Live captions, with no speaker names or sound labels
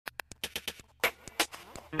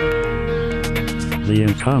The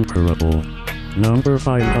Incomparable. Number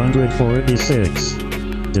 546.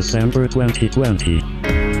 December 2020.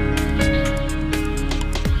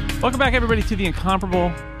 Welcome back, everybody, to The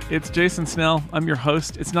Incomparable. It's Jason Snell. I'm your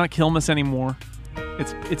host. It's not Kilmas anymore.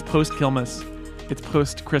 It's post-Kilmas. It's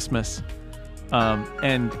post-Christmas.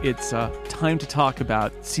 And it's time to talk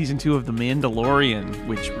about Season 2 of The Mandalorian,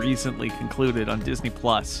 which recently concluded on Disney+.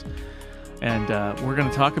 And we're going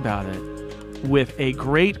to talk about it with a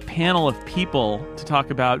great panel of people to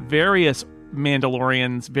talk about various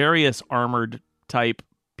Mandalorians, various armored type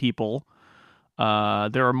people. There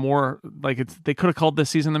are more, they could have called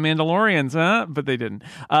this season The Mandalorians, but they didn't.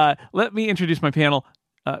 Let me introduce my panel.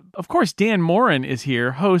 Of course, Dan Morin is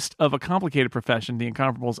here, host of A Complicated Profession, The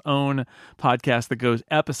Incomparable's own podcast that goes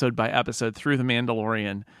episode by episode through The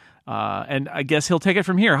Mandalorian. And I guess he'll take it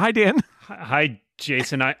from here. Hi, Dan. Hi,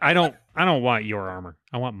 Jason. I don't want your armor.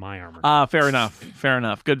 I want my armor. Fair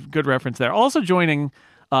enough. Good reference there. Also joining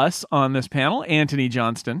us on this panel, Anthony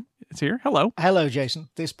Johnston is here. Hello. Hello, Jason.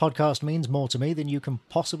 This podcast means more to me than you can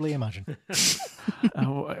possibly imagine.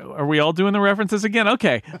 Are we all doing the references again?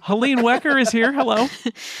 Okay. Helene Wecker is here. Hello.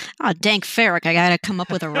 Oh, dank Ferrick. I gotta come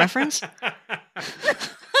up with a reference.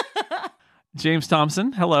 James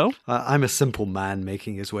Thompson. Hello. I'm a simple man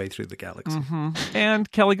making his way through the galaxy. Mm-hmm.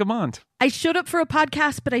 And Kelly Gamont. I showed up for a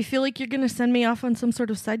podcast, but I feel like you're going to send me off on some sort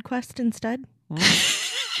of side quest instead.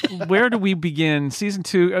 Where do we begin? Season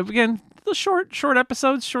 2. Again, the short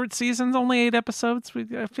episodes, short seasons, only 8 episodes.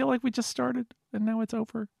 I feel like we just started and now it's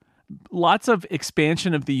over. Lots of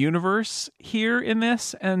expansion of the universe here in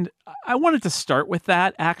this. And I wanted to start with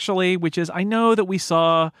that, actually, which is I know that we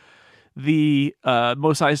saw the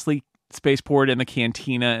Mos Eisley spaceport and the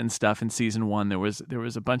cantina and stuff in season 1. There was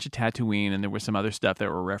a bunch of Tatooine, and there was some other stuff that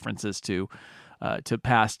were references to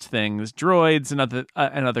past things, droids and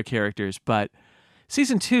other characters. But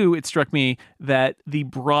season 2, it struck me that the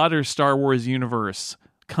broader Star Wars universe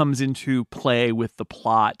comes into play with the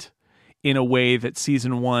plot in a way that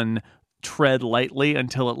season 1 tread lightly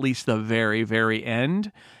until at least the very, very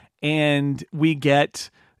end. And we get,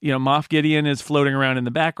 Moff Gideon is floating around in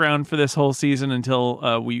the background for this whole season until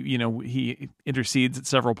he intercedes at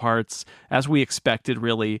several parts, as we expected,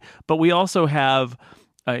 really. But we also have,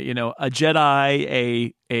 a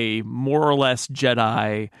Jedi, a more or less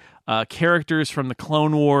Jedi, characters from the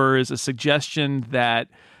Clone Wars, a suggestion that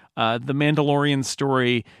the Mandalorian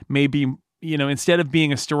story may be, instead of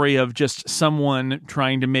being a story of just someone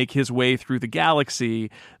trying to make his way through the galaxy,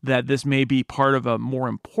 that this may be part of a more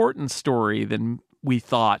important story than we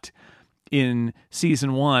thought in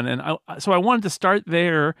season 1. And so I wanted to start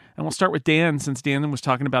there, and we'll start with Dan, since Dan was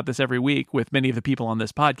talking about this every week with many of the people on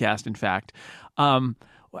this podcast, in fact.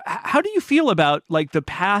 How do you feel about the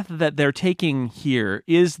path that they're taking here?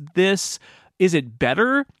 Is it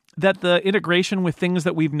better that the integration with things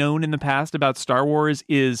that we've known in the past about Star Wars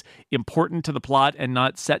is important to the plot and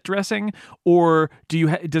not set dressing? Or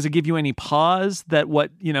does it give you any pause that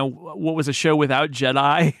what was a show without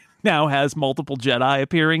Jedi now has multiple Jedi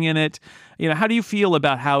appearing in it? How do you feel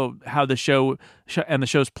about how the show and the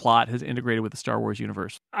show's plot has integrated with the Star Wars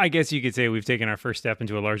universe? I guess you could say we've taken our first step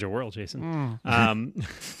into a larger world, Jason.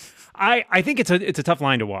 I think it's a tough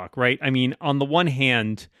line to walk, right? I mean, on the one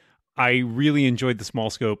hand, I really enjoyed the small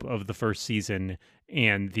scope of the first season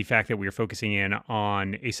and the fact that we were focusing in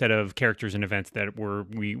on a set of characters and events that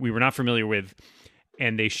we were not familiar with,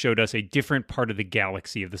 and they showed us a different part of the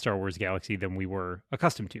galaxy, of the Star Wars galaxy, than we were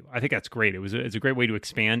accustomed to. I think that's great. It's a great way to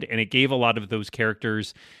expand, and it gave a lot of those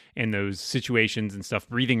characters and those situations and stuff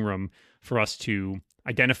breathing room for us to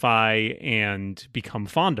identify and become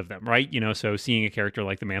fond of them, right? So seeing a character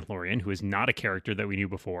like the Mandalorian, who is not a character that we knew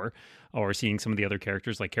before, or seeing some of the other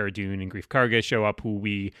characters like Cara Dune and Greef Karga show up, who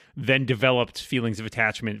we then developed feelings of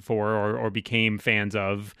attachment for or became fans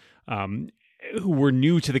of, who were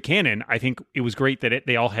new to the canon. I think it was great that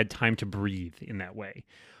they all had time to breathe in that way.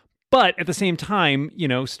 But at the same time,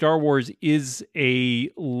 Star Wars is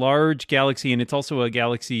a large galaxy, and it's also a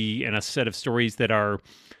galaxy and a set of stories that are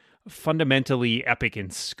fundamentally epic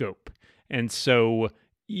in scope. And so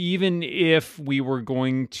even if we were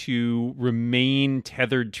going to remain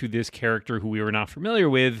tethered to this character who we were not familiar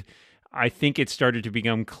with, I think it started to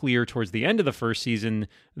become clear towards the end of the first season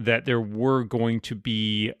that there were going to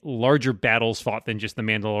be larger battles fought than just the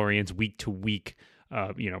Mandalorian's week-to-week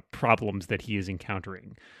problems that he is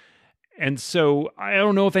encountering. And so I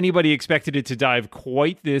don't know if anybody expected it to dive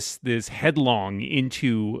quite this headlong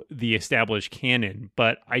into the established canon,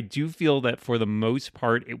 but I do feel that for the most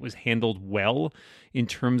part it was handled well in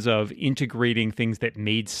terms of integrating things that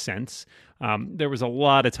made sense. There was a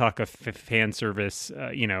lot of talk of fan service,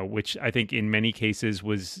 which I think in many cases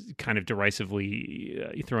was kind of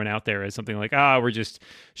derisively thrown out there as something like, we're just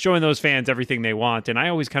showing those fans everything they want. And I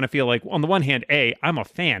always kind of feel like, on the one hand, A, I'm a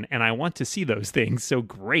fan and I want to see those things, so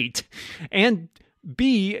great. And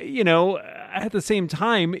B, at the same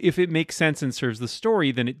time, if it makes sense and serves the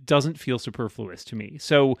story, then it doesn't feel superfluous to me.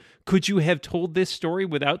 So could you have told this story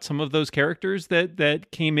without some of those characters that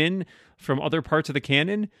came in from other parts of the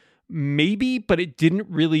canon? Maybe, but it didn't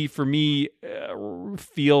really, for me,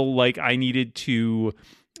 feel like I needed to,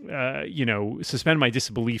 suspend my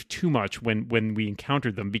disbelief too much when we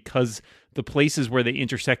encountered them, because the places where they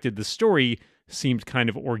intersected the story seemed kind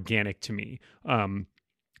of organic to me.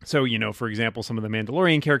 So, for example, some of the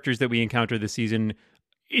Mandalorian characters that we encounter this season,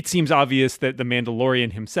 it seems obvious that the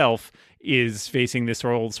Mandalorian himself is facing this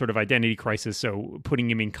whole sort of identity crisis. So putting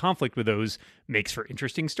him in conflict with those makes for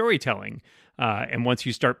interesting storytelling. And once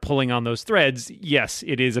you start pulling on those threads, yes,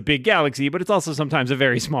 it is a big galaxy, but it's also sometimes a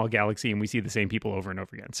very small galaxy, and we see the same people over and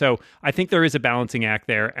over again. So I think there is a balancing act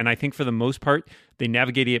there. And I think for the most part, they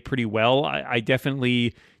navigated it pretty well. I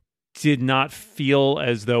definitely did not feel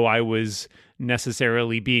as though I was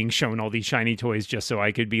necessarily being shown all these shiny toys just so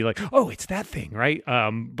I could be like, oh, it's that thing, right?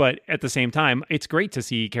 But at the same time, it's great to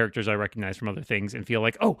see characters I recognize from other things and feel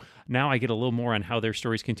like, oh, now I get a little more on how their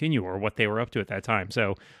stories continue or what they were up to at that time.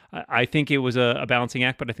 So I think it was a balancing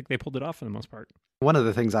act, but I think they pulled it off for the most part. One of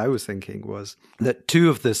the things I was thinking was that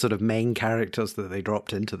two of the sort of main characters that they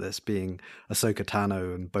dropped into this, being Ahsoka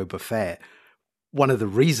Tano and Boba Fett, one of the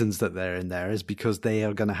reasons that they're in there is because they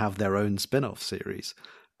are going to have their own spin-off series.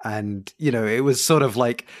 And, it was sort of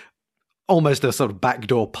like almost a sort of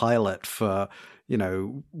backdoor pilot for,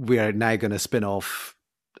 we are now going to spin off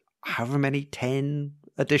however many, 10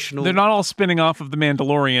 additional. They're not all spinning off of The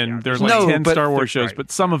Mandalorian. There's like 10 Star Wars shows, right.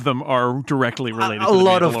 but some of them are directly related to a The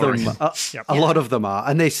lot Mandalorian. of them. A lot of them are.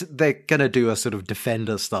 And they're going to do a sort of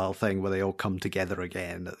Defender style thing where they all come together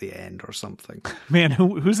again at the end or something. Man,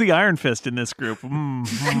 who's the Iron Fist in this group? Oh,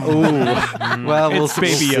 well, we'll Baby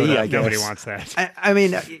see, Yoda. I guess. Nobody wants that. I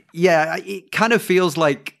mean, yeah, it kind of feels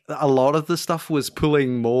like a lot of the stuff was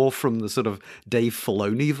pulling more from the sort of Dave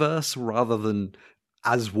Filoni verse rather than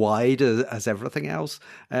as wide as everything else.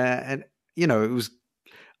 And, it was,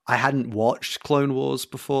 I hadn't watched Clone Wars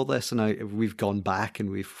before this, and we've gone back and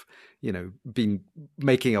we've, been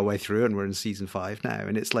making our way through, and we're in season 5 now.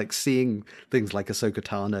 And it's like seeing things like Ahsoka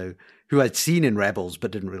Tano, who I'd seen in Rebels but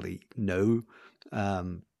didn't really know,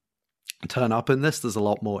 turn up in this. There's a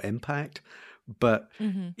lot more impact. But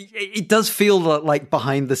it does feel like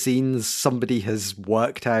behind the scenes, somebody has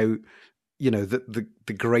worked out, the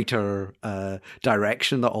greater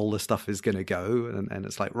direction that all this stuff is going to go. And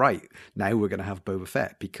it's like, right, now we're going to have Boba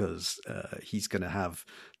Fett because he's going to have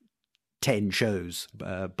 10 shows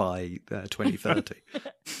by 2030.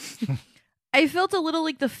 I felt a little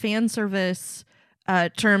like the fan service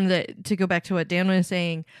term, that, to go back to what Dan was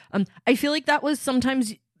saying, I feel like that was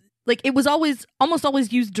sometimes, like, it was almost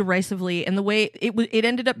always used derisively, and the way it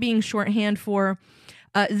ended up being shorthand for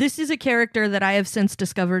this is a character that I have since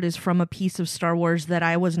discovered is from a piece of Star Wars that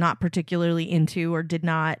I was not particularly into or did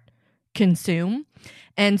not consume.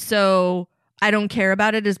 And so I don't care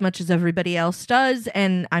about it as much as everybody else does.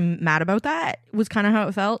 And I'm mad about that, was kind of how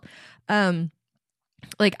it felt.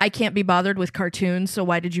 Like, I can't be bothered with cartoons. So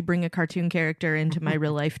why did you bring a cartoon character into my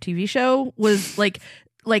real life TV show? Was like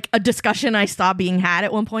a discussion I saw being had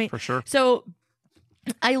at one point. For sure. So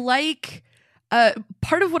I like...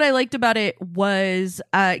 part of what I liked about it was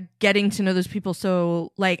getting to know those people.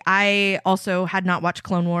 So, like, I also had not watched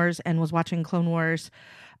Clone Wars and was watching Clone Wars.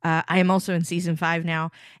 I am also in season 5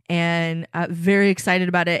 now, and very excited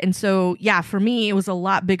about it. And so, yeah, for me, it was a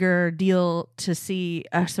lot bigger deal to see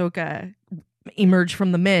Ahsoka emerge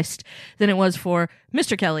from the mist than it was for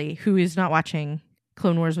Mr. Kelly, who is not watching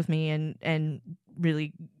Clone Wars with me and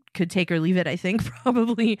really could take or leave it, I think,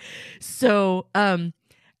 probably. So,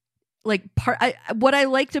 what I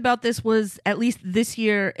liked about this was, at least this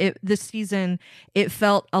season, it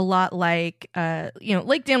felt a lot like,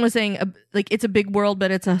 like Dan was saying, like, it's a big world, but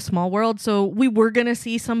it's a small world. So we were going to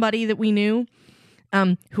see somebody that we knew,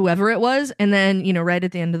 whoever it was. And then, right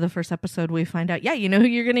at the end of the first episode, we find out, who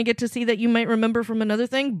you're going to get to see that you might remember from another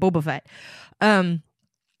thing? Boba Fett.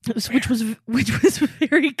 Which was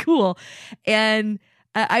very cool. And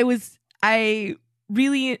I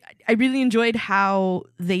really enjoyed how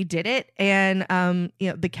they did it, and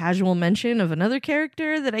the casual mention of another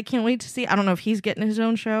character that I can't wait to see. I don't know if he's getting his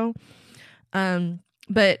own show,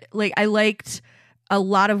 but like, I liked a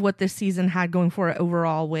lot of what this season had going for it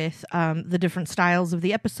overall with the different styles of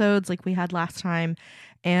the episodes like we had last time,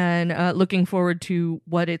 and looking forward to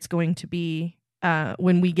what it's going to be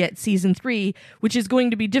when we get season 3, which is going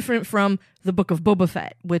to be different from the Book of Boba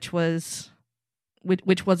Fett, which was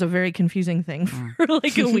a very confusing thing for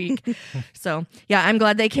like a week. So yeah, I'm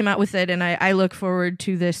glad they came out with it, and I look forward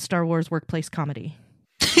to this Star Wars workplace comedy.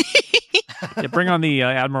 Yeah, bring on the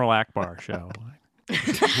Admiral Akbar show.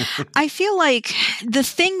 I feel like the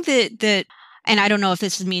thing that and I don't know if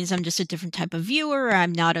this means I'm just a different type of viewer, or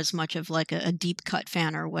I'm not as much of like a deep cut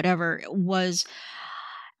fan or whatever, was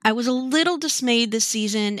I was a little dismayed this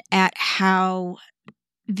season at how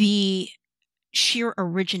the sheer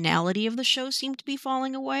originality of the show seemed to be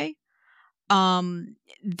falling away.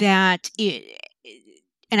 That it,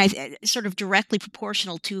 and I sort of directly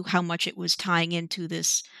proportional to how much it was tying into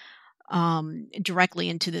this, directly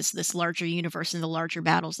into this larger universe and the larger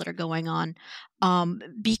battles that are going on.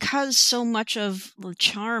 Because so much of the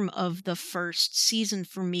charm of the first season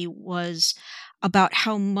for me was about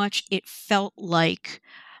how much it felt like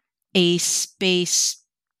a space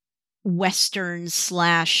western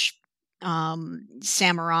slash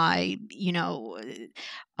samurai,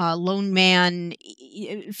 lone man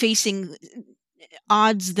facing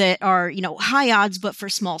odds that are, high odds, but for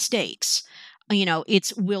small stakes.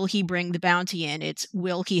 It's will he bring the bounty in? It's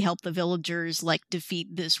will he help the villagers like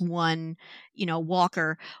defeat this one,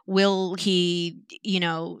 walker? Will he,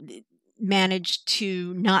 manage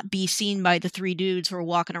to not be seen by the 3 dudes who are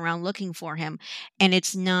walking around looking for him? And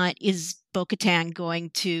it's not, is Bo-Katan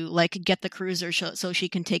going to like get the cruiser so she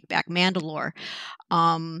can take back Mandalore?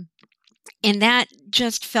 And that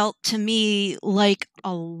just felt to me like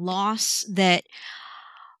a loss that,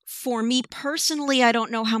 for me personally, I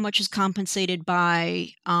don't know how much is compensated by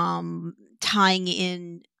tying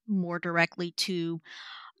in more directly to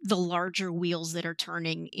the larger wheels that are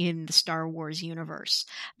turning in the Star Wars universe.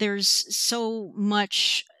 There was so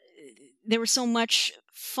much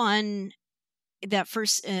fun that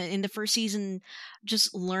in the first season,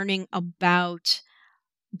 just learning about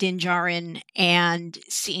Din Djarin and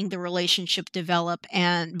seeing the relationship develop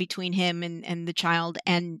and between him and the child,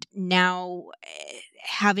 and now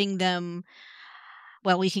having them.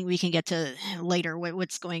 Well, we can get to later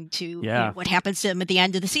what's going to what happens to them at the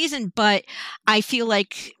end of the season, but I feel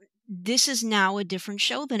like this is now a different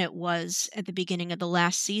show than it was at the beginning of the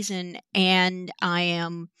last season, and I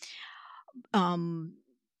am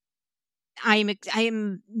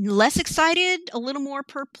less excited, a little more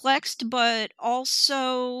perplexed, but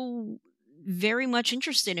also very much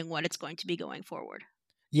interested in what it's going to be going forward.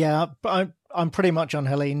 Yeah, but I'm pretty much on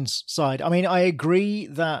Helene's side. I mean, I agree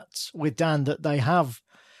that with Dan that they have.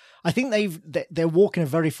 I think they're walking a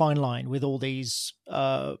very fine line with all these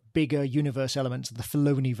bigger universe elements, the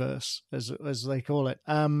Filoniverse, as they call it.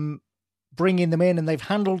 Bringing them in, and they've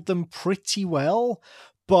handled them pretty well.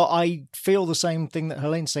 But I feel the same thing that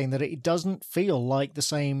Helene's saying, that it doesn't feel like the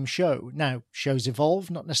same show. Now, shows evolve,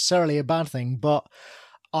 not necessarily a bad thing, but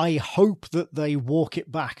I hope that they walk it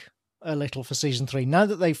back a little for season 3. Now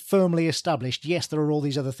that they've firmly established, yes, there are all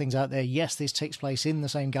these other things out there. Yes, this takes place in the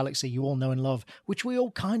same galaxy you all know and love, which we all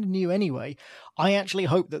kind of knew anyway. I actually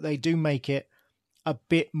hope that they do make it a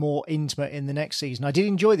bit more intimate in the next season. I did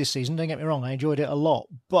enjoy this season, don't get me wrong. I enjoyed it a lot.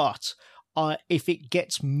 But if it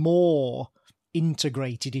gets more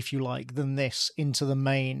integrated, if you like, than this into the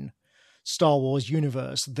main Star Wars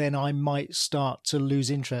universe, then I might start to lose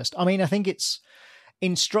interest. I mean, I think it's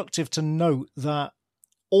instructive to note that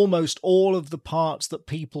almost all of the parts that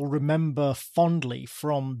people remember fondly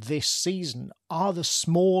from this season are the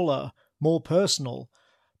smaller, more personal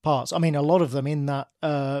parts. I mean, a lot of them in that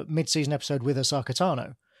mid-season episode with Ahsoka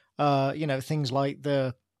Tano. Things like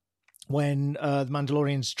when the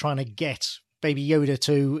Mandalorian's trying to get Baby Yoda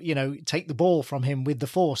to, take the ball from him with the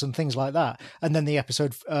Force and things like that. And then the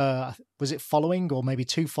episode, was it following, or maybe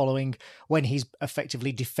 2 following, when he's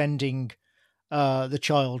effectively defending the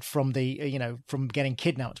child from from getting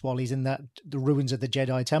kidnapped while he's in the ruins of the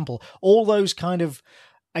Jedi Temple. All those kind of,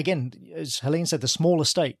 again, as Helene said, the smaller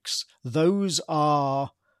stakes, those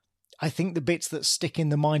are, I think, the bits that stick in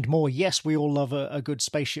the mind more. Yes, we all love a good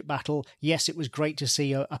spaceship battle. Yes, it was great to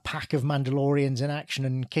see a pack of Mandalorians in action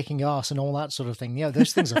and kicking ass and all that sort of thing.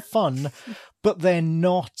 Those things are fun, but they're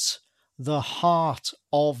not the heart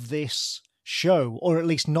of this show, or at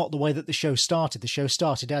least not the way that the show started. The show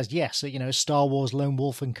started as, yes, Star Wars Lone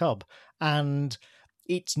Wolf and Cub, and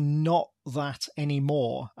it's not that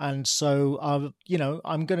anymore. And so,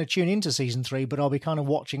 I'm going to tune into season 3, but I'll be kind of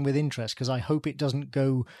watching with interest, because I hope it doesn't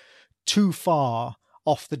go too far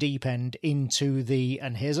off the deep end into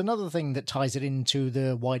and here's another thing that ties it into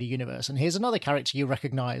the wider universe, and here's another character you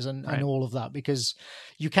recognize, and all of that, because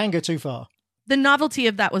you can go too far. The novelty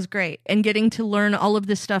of that was great, and getting to learn all of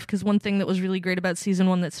this stuff, because one thing that was really great about season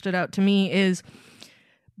 1 that stood out to me is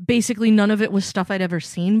basically none of it was stuff I'd ever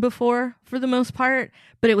seen before for the most part,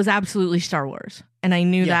 but it was absolutely Star Wars. And I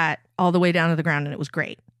knew that all the way down to the ground, and it was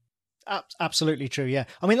great. Absolutely true, yeah.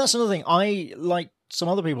 I mean, that's another thing. I, like some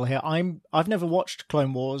other people here, I've never watched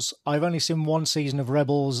Clone Wars. I've only seen one season of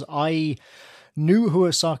Rebels. I knew who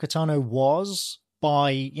Ahsoka Tano was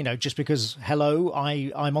by, just because, hello,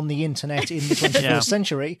 I'm on the internet in the 21st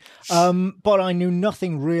century. But I knew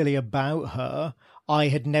nothing really about her. I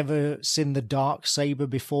had never seen the dark saber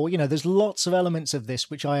before. There's lots of elements of this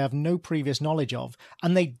which I have no previous knowledge of,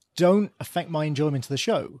 and they don't affect my enjoyment of the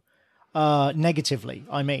show negatively,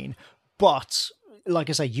 I mean. But like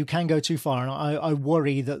I say, you can go too far, and I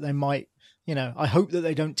worry that they might, I hope that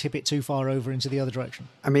they don't tip it too far over into the other direction.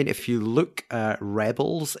 I mean, if you look at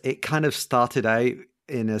Rebels, it kind of started out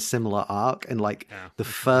in a similar arc, and the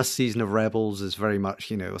first season of Rebels is very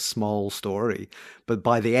much, a small story, but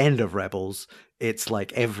by the end of Rebels, it's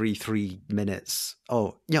like every 3 minutes,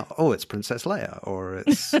 it's Princess Leia, or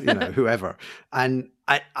it's, whoever. And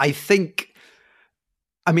I think,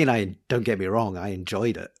 I mean, don't get me wrong, I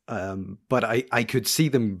enjoyed it, but I could see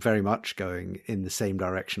them very much going in the same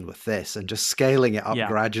direction with this and just scaling it up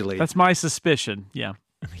gradually. That's my suspicion, yeah.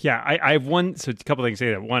 Yeah, I have one. So a couple things to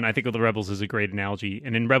say that. One, I think of the Rebels is a great analogy,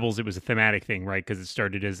 and in Rebels it was a thematic thing, right? Because it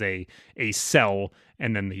started as a cell,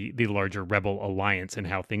 and then the larger Rebel alliance and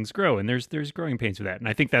how things grow, and there's growing pains with that, and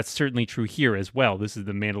I think that's certainly true here as well. This is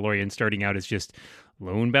the Mandalorian starting out as just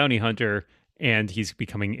lone bounty hunter, and he's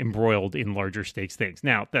becoming embroiled in larger stakes things.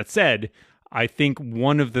 Now that said, I think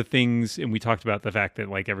one of the things, and we talked about the fact that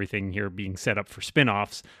everything here being set up for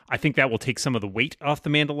spinoffs, I think that will take some of the weight off The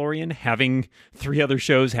Mandalorian, having 3 other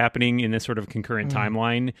shows happening in this sort of concurrent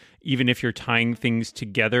timeline. Even if you're tying things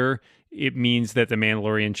together, it means that The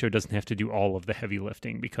Mandalorian show doesn't have to do all of the heavy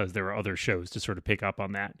lifting because there are other shows to sort of pick up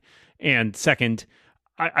on that. And second,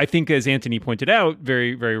 I think, as Anthony pointed out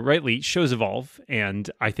very, very rightly, shows evolve.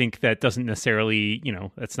 And I think that doesn't necessarily,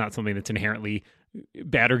 that's not something that's inherently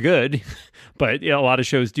bad or good, but a lot of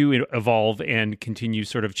shows do evolve and continue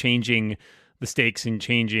sort of changing the stakes and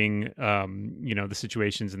changing, the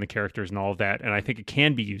situations and the characters and all of that. And I think it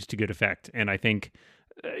can be used to good effect. And I think,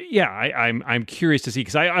 I'm curious to see,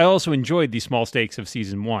 because I also enjoyed the small stakes of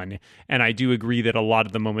season 1. And I do agree that a lot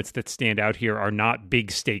of the moments that stand out here are not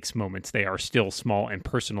big stakes moments. They are still small and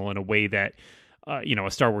personal in a way that,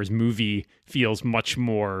 a Star Wars movie feels much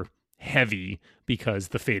more heavy because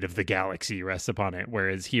the fate of the galaxy rests upon it,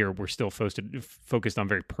 whereas here we're still focused on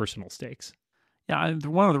very personal stakes. Yeah,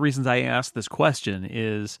 one of the reasons I asked this question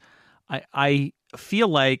is I feel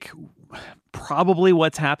like probably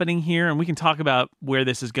what's happening here, and we can talk about where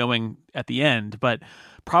this is going at the end, but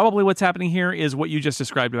probably what's happening here is what you just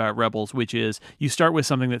described about Rebels, which is you start with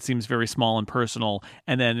something that seems very small and personal,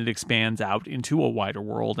 and then it expands out into a wider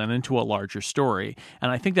world and into a larger story.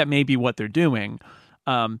 And I think that may be what they're doing.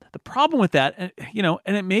 The problem with that,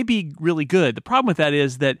 and it may be really good. The problem with that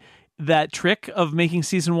is that trick of making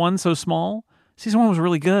season 1 so small. Season 1 was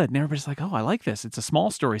really good, and everybody's like, "Oh, I like this. It's a small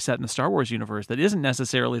story set in the Star Wars universe that isn't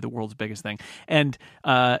necessarily the world's biggest thing." And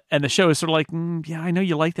the show is sort of like, "Yeah, I know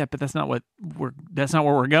you like that, but that's not where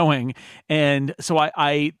we're going." And so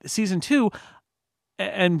I season 2.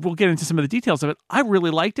 And we'll get into some of the details of it. I really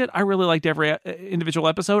liked it. I really liked every individual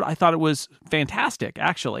episode. I thought it was fantastic,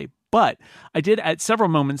 actually. But I did at several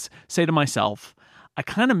moments say to myself, I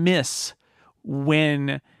kind of miss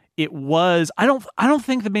when it was. I don't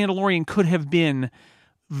think The Mandalorian could have been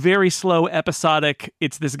very slow, episodic.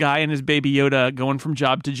 It's this guy and his Baby Yoda going from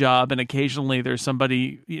job to job, and occasionally there's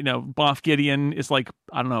somebody, Moff Gideon is like,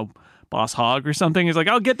 I don't know, Boss Hogg or something. He's like,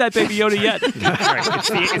 I'll get that Baby Yoda yet.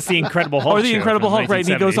 Right. It's the Incredible Hulk. Or the Incredible Hulk, right? And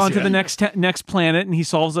he goes on to the next planet and he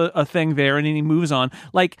solves a thing there and then he moves on.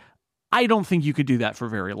 Like, I don't think you could do that for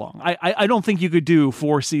very long. I don't think you could do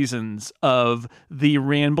 4 seasons of the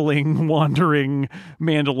rambling, wandering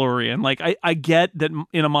Mandalorian. Like, I get that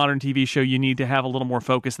in a modern TV show you need to have a little more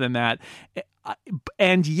focus than that.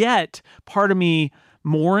 And yet, part of me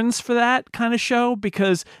mourns for that kind of show,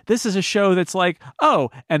 because this is a show that's like, oh,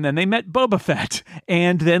 and then they met Boba Fett,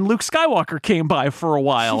 and then Luke Skywalker came by for a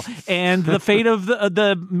while, and the fate of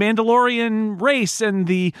the Mandalorian race and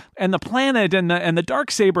the planet and the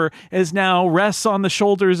Darksaber is now rests on the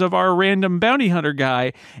shoulders of our random bounty hunter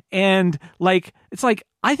guy, and it's like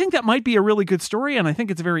I think that might be a really good story, and I think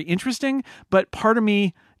it's very interesting, but part of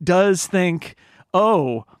me does think,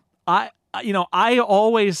 oh, I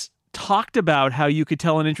always talked about how you could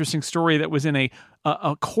tell an interesting story that was in a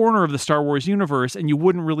corner of the Star Wars universe, and you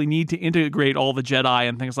wouldn't really need to integrate all the Jedi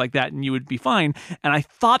and things like that, and you would be fine. And I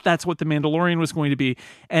thought that's what The Mandalorian was going to be,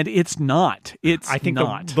 and it's not. I think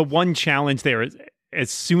not. The one challenge there is,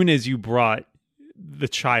 as soon as you brought the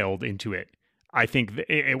child into it, I think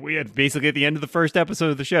basically at the end of the first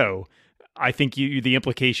episode of the show, I think the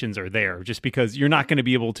implications are there, just because you're not going to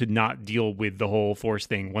be able to not deal with the whole Force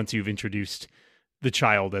thing once you've introduced the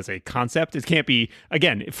child as a concept. It can't be,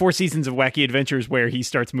 again, 4 seasons of wacky adventures where he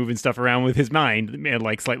starts moving stuff around with his mind and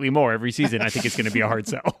like slightly more every season. I think it's going to be a hard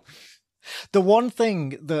sell. The one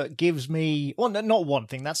thing that gives me, well, not one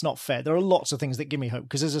thing, that's not fair. There are lots of things that give me hope,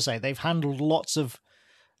 because as I say, they've handled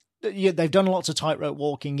they've done lots of tightrope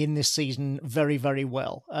walking in this season very, very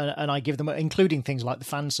well. And I give them, including things like the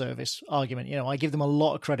fan service argument, I give them a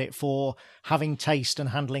lot of credit for having taste and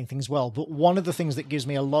handling things well. But one of the things that gives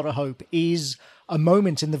me a lot of hope is a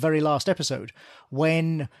moment in the very last episode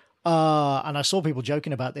when, and I saw people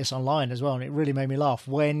joking about this online as well, and it really made me laugh,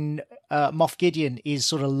 when Moff Gideon is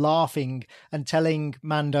sort of laughing and telling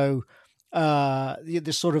Mando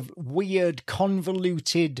this sort of weird,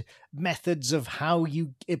 convoluted methods of how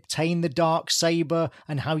you obtain the dark saber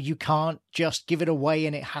and how you can't just give it away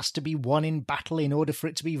and it has to be won in battle in order for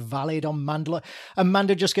it to be valid on Mandalore. And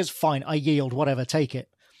Mando just goes, fine, I yield, whatever, take it.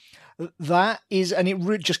 That is, and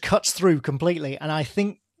it just cuts through completely. And I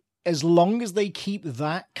think as long as they keep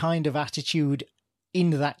that kind of attitude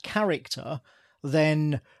in that character,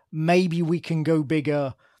 then maybe we can go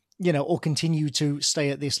bigger, or continue to stay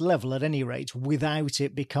at this level at any rate without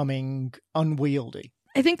it becoming unwieldy.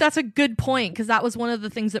 I think that's a good point, because that was one of the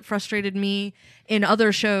things that frustrated me in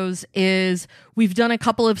other shows is we've done a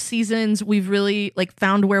couple of seasons, we've really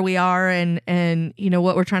found where we are and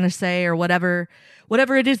what we're trying to say or whatever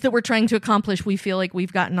it is that we're trying to accomplish, we feel like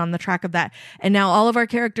we've gotten on the track of that. And now all of our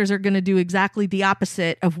characters are going to do exactly the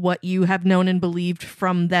opposite of what you have known and believed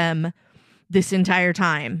from them this entire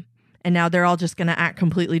time. And now they're all just going to act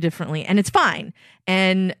completely differently. And it's fine.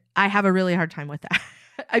 And I have a really hard time with that.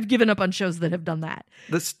 I've given up on shows that have done that.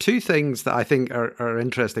 There's 2 things that I think are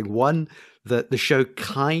interesting. One, that the show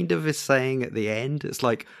kind of is saying at the end, it's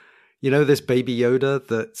like, this Baby Yoda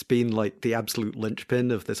that's been like the absolute linchpin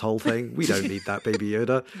of this whole thing. We don't need that Baby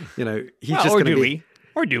Yoda. He's just going to be...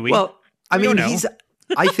 Or do we? Well, I mean,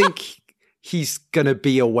 I think he's going to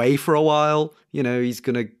be away for a while. He's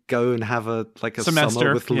going to go and have a semester,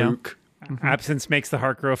 summer with Luke. Mm-hmm. Absence makes the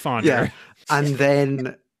heart grow fonder. Yeah. And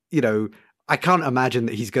then, I can't imagine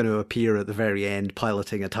that he's going to appear at the very end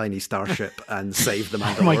piloting a tiny starship and save the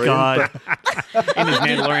Mandalorian. Oh my God. In his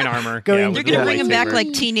Mandalorian armor. You're going to bring him back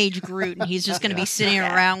like teenage Groot, and he's just going to be sitting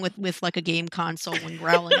around with like a game console and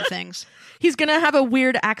growling at things. He's going to have a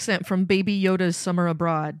weird accent from Baby Yoda's Summer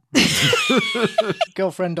Abroad.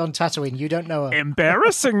 Girlfriend on Tatooine, you don't know her.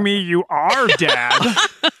 Embarrassing me, you are, Dad.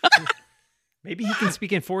 Maybe he can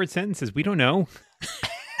speak in forward sentences. We don't know.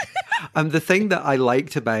 The thing that I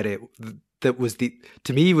liked about it, that was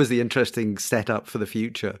to me was the interesting setup for the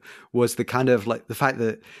future, was the kind of the fact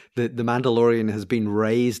that the Mandalorian has been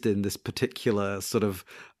raised in this particular sort of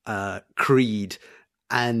creed,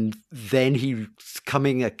 and then he's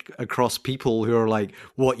coming across people who are like,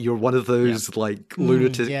 what, you're one of those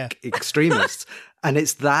lunatic extremists. And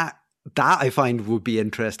it's that I find would be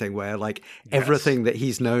interesting, where everything that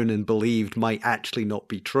he's known and believed might actually not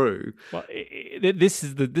be true. Well, this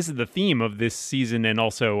is the theme of this season, and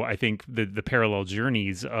also I think the parallel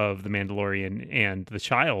journeys of the Mandalorian and the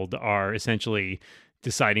child are essentially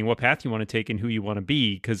deciding what path you want to take and who you want to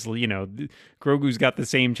be, because Grogu's got the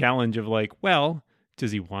same challenge of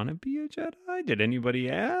does he want to be a Jedi? Did anybody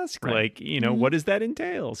ask? Right. What does that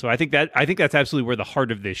entail? So I think that's absolutely where the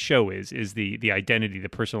heart of this show is the identity, the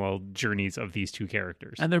personal journeys of these 2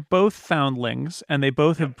 characters. And they're both foundlings, and they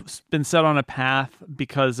both have been set on a path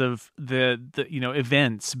because of the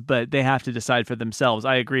events, but they have to decide for themselves.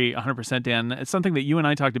 I agree 100%, Dan. It's something that you and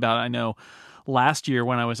I talked about, I know, last year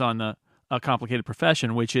when I was on A Complicated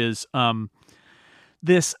Profession, which is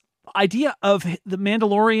this idea of the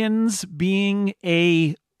Mandalorians being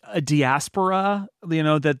a diaspora,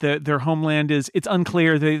 that their homeland it's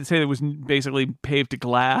unclear. They say it was basically paved to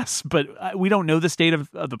glass, but we don't know the state of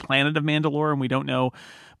the planet of Mandalore, and we don't know.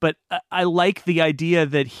 but I like the idea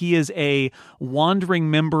that he is a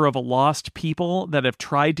wandering member of a lost people that have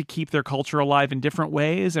tried to keep their culture alive in different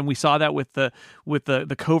ways, and we saw that with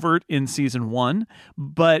the covert in season 1.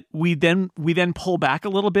 But we then pull back a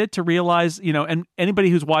little bit to realize, and anybody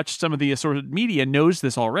who's watched some of the assorted media knows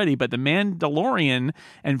this already, but the Mandalorian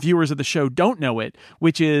and viewers of the show don't know it,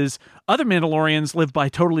 which is other Mandalorians live by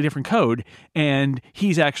totally different code, and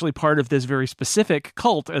he's actually part of this very specific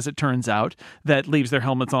cult, as it turns out, that leaves their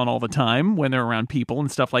helmets on all the time when they're around people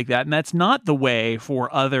and stuff like that. And that's not the way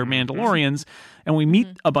for other Mandalorians. And we meet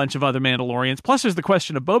a bunch of other Mandalorians. Plus, there's the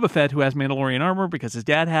question of Boba Fett, who has Mandalorian armor because his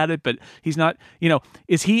dad had it, but he's not,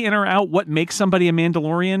 is he in or out? What makes somebody a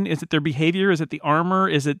Mandalorian? Is it their behavior? Is it the armor?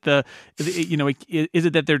 Is it is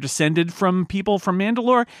it that they're descended from people from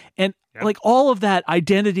Mandalore? And like all of that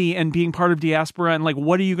identity and being part of diaspora, and like,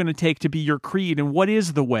 what are you going to take to be your creed? And what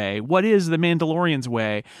is the way? What is the Mandalorian's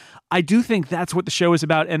way? I do think that's what the show is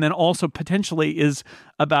about. And then also potentially is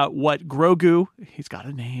about what Grogu, he's got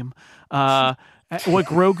a name, what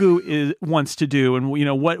Grogu wants to do, and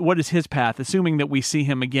what is his path, assuming that we see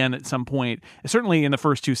him again at some point. Certainly in the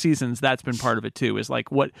first 2 seasons, that's been part of it too, is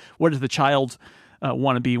like what does the child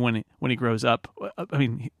want to be when he grows up? I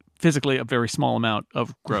mean, physically a very small amount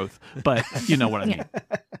of growth, but you know what I mean.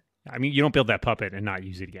 I mean, you don't build that puppet and not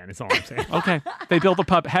use it again. That's all I'm saying. Okay. They built a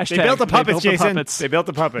puppet. Hashtag. They built the puppets, Jason. Puppets. They built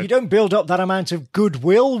the puppet. You don't build up that amount of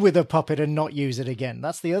goodwill with a puppet and not use it again.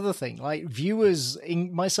 That's the other thing. Like, viewers,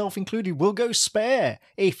 myself included, will go spare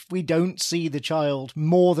if we don't see the child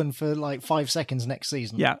more than for like 5 seconds next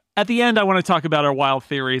season. Yeah. At the end, I want to talk about our wild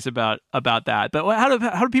theories about that. But how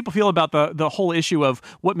do people feel about the whole issue of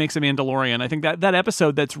what makes a Mandalorian? I think that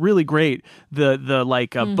episode that's really great. The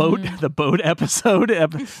boat episode.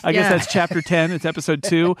 I guess that's chapter 10. It's episode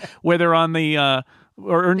 2 where they're on the.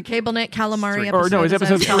 Or the cable knit calamari episode. Or no, it's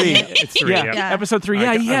episode 3. It's 3. Yeah, episode 3.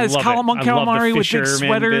 Yeah, it's calamari with big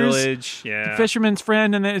sweaters. Village. Yeah. The fisherman's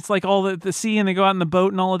friend, and then it's like all the sea, and they go out in the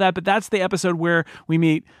boat and all of that. But that's the episode where we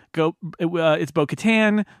meet. It's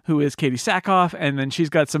Bo-Katan, who is Katie Sackhoff, and then she's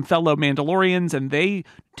got some fellow Mandalorians, and they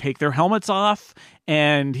take their helmets off,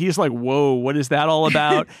 and he's like, "Whoa, what is that all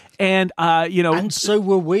about?" And and so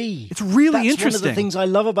were we. It's really interesting. One of the things I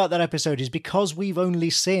love about that episode is because we've only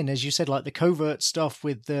seen, as you said, like the covert stuff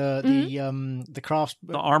with the crafts,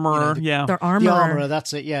 the armorer, the armorer. The armorer,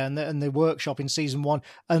 that's it, yeah, and the workshop in season 1,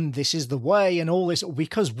 and this is the way, and all this,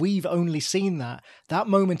 because we've only seen that. That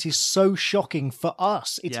moment is so shocking for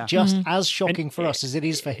us. It's just as shocking for us as it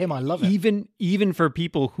is for him. I love it. Even for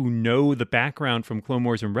people who know the background from Clone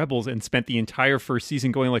Wars and Rebels and spent the entire first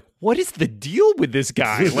season going like, what is the deal with this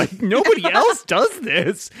guy? Like, nobody else does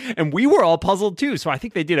this. And we were all puzzled too. So I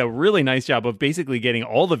think they did a really nice job of basically getting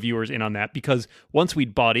all the viewers in on that, because once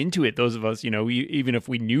we'd bought into it, those of us, even if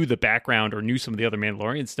we knew the background or knew some of the other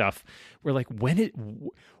Mandalorian stuff, we're like,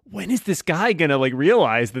 when is this guy gonna like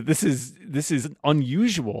realize that this is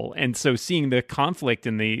unusual? And so seeing the conflict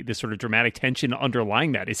and the sort of dramatic tension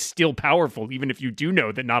underlying that is still powerful, even if you do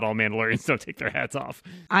know that not all Mandalorians don't take their hats off.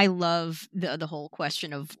 I love the whole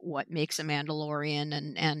question of what makes a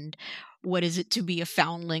Mandalorian and what is it to be a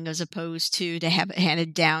foundling as opposed to have it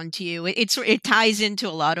handed down to you. It ties into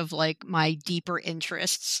a lot of like my deeper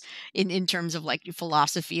interests in terms of like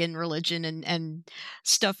philosophy and religion and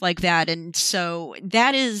stuff like that. And so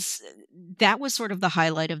that was sort of the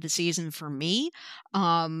highlight of the season for me,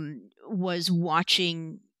 was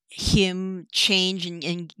watching him change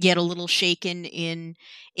and get a little shaken in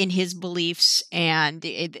his beliefs, and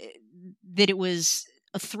that it was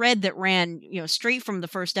a thread that ran, straight from the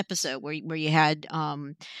first episode where you had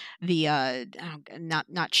the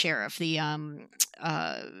not sheriff, the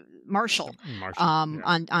marshal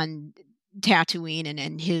on Tatooine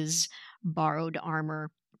and his borrowed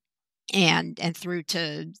armor, and through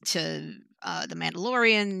to the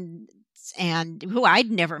Mandalorian, and who I'd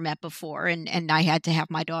never met before, and I had to have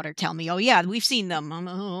my daughter tell me, "Oh yeah, we've seen them." I'm,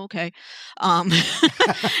 "Oh, okay," and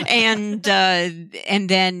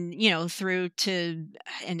then through to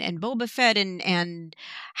and Boba Fett and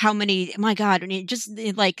how many, my God, and it just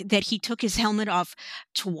like that he took his helmet off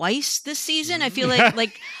twice this season. I feel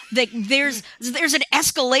like there's an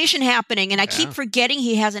escalation happening, and I keep forgetting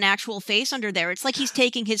he has an actual face under there. It's like he's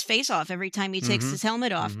taking his face off every time he takes his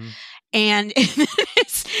helmet off. And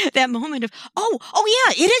it's that moment of, oh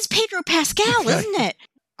yeah, it is Pedro Pascal, isn't it?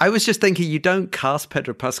 I was just thinking, you don't cast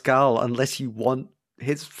Pedro Pascal unless you want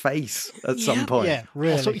his face at some point. Yeah,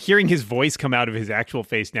 really. Also, hearing his voice come out of his actual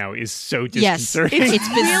face now is so disconcerting. Yes, it's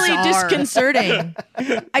really disconcerting.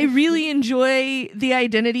 I really enjoy the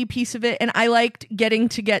identity piece of it, and I liked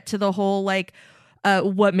get to the whole like,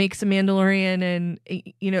 what makes a Mandalorian, and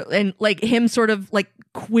and like him sort of like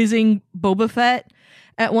quizzing Boba Fett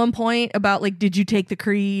at one point about like, did you take the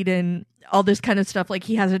creed and all this kind of stuff. Like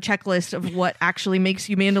he has a checklist of what actually makes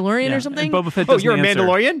you Mandalorian or something. And Boba Fett you're a answer.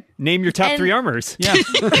 Mandalorian? Name your top 3 armors. Yeah. but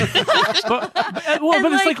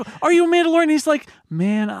it's like, are you a Mandalorian? He's like,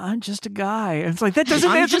 man, I'm just a guy. And it's like, that doesn't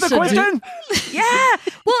answer the question. Yeah.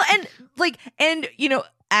 Well, and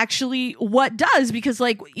actually what does, because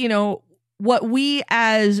like, what we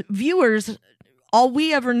as viewers, all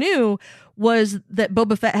we ever knew was that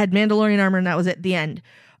Boba Fett had Mandalorian armor and that was at the end.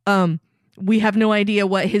 We have no idea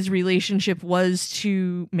what his relationship was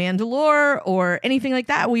to Mandalore or anything like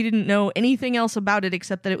that. We didn't know anything else about it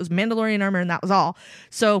except that it was Mandalorian armor and that was all.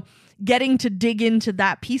 So getting to dig into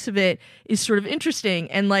that piece of it is sort of interesting.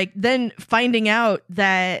 And like then finding out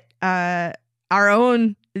that our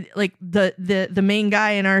own, like the main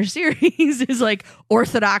guy in our series is like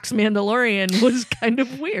Orthodox Mandalorian was kind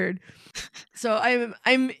of weird. So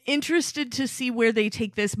I'm interested to see where they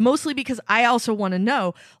take this, mostly because I also want to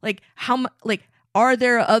know like are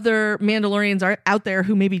there other Mandalorians out there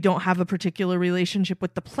who maybe don't have a particular relationship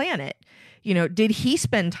with the planet? Did he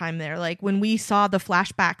spend time there? Like when we saw the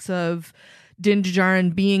flashbacks of Din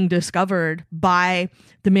Djarin being discovered by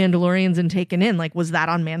the Mandalorians and taken in, like was that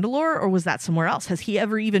on Mandalore or was that somewhere else? Has he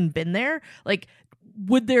ever even been there? Like,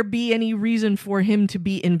 would there be any reason for him to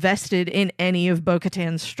be invested in any of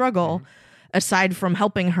Bo-Katan's struggle aside from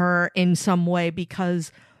helping her in some way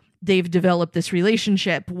because they've developed this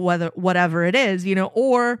relationship, whatever it is,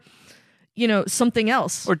 or something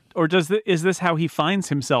else? Or is this how he finds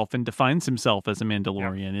himself and defines himself as a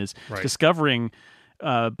Mandalorian? Is discovering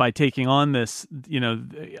by taking on this,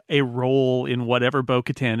 a role in whatever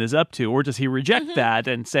Bo-Katan is up to, or does he reject that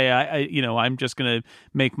and say, I'm just going to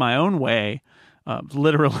make my own way?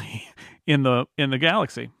 Literally in the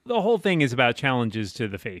galaxy. The whole thing is about challenges to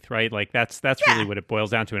the faith, right? Like that's really what it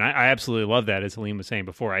boils down to. And I absolutely love that, as Helene was saying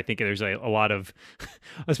before. I think there's a lot of,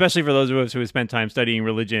 especially for those of us who have spent time studying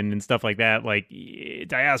religion and stuff like that, like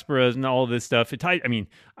diasporas and all of this stuff.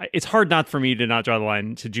 It's hard not for me to not draw the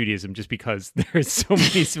line to Judaism just because there's so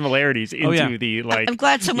many similarities into the like. I'm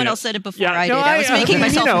glad someone else said it before I did. I was making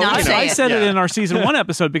myself not say I it. said it in our season 1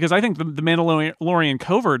 episode because I think the Mandalorian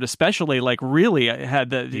covert especially like really had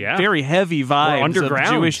the very heavy vibes underground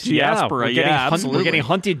of Jewish diaspora. We're getting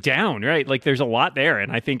hunted down, right? Like there's a lot there,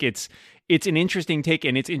 and I think it's an interesting take,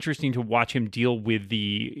 and it's interesting to watch him deal with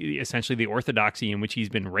essentially the orthodoxy in which he's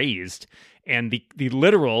been raised, and the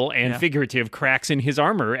literal and figurative cracks in his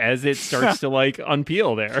armor as it starts to like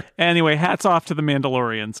unpeel there. Anyway, hats off to the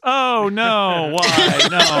Mandalorians. Oh no, why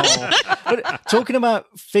no? But talking about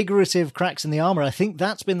figurative cracks in the armor, I think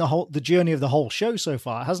that's been the journey of the whole show so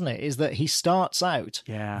far, hasn't it? Is that he starts out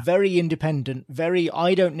very independent,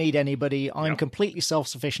 I don't need anybody. I'm completely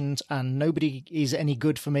self-sufficient, and nobody is any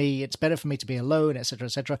good for me. It's better for me to be alone,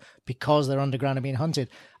 etc., because they're underground and being hunted.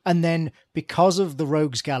 And then because of the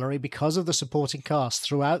Rogues Gallery, because of the supporting cast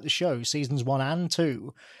throughout the show, seasons 1 and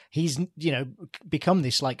 2, he's, become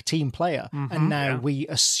this like team player. And now we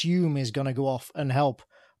assume is going to go off and help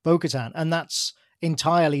Bo-Katan. And that's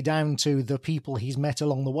entirely down to the people he's met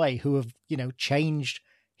along the way who have, changed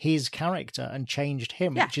his character and changed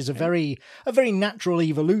him, which is a very natural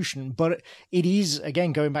evolution. But it is,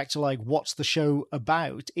 again, going back to like, what's the show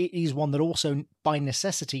about? It is one that also by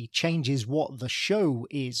necessity changes what the show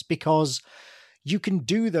is, because you can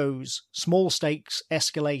do those small stakes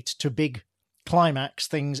escalate to big climax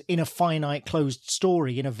things in a finite closed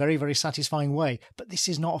story in a very, very satisfying way. But this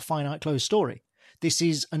is not a finite closed story. This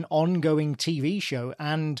is an ongoing TV show,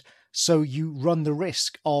 and so you run the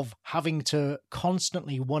risk of having to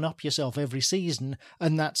constantly one-up yourself every season,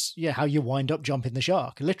 and that's how you wind up jumping the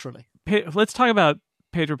shark, literally. Let's talk about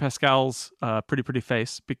Pedro Pascal's pretty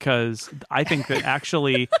face, because I think that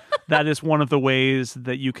actually that is one of the ways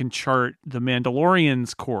that you can chart the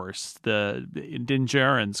Mandalorian's course, the Din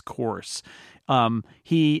Djarin's course.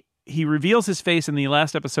 He reveals his face in the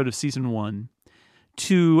last episode of season 1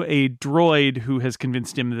 to a droid who has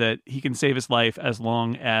convinced him that he can save his life as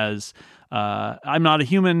long as I'm not a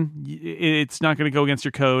human. It's not going to go against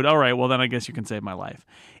your code. All right, well, then I guess you can save my life.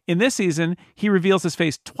 In this season, he reveals his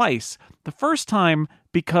face twice. The first time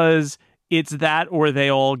because it's that or they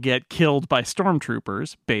all get killed by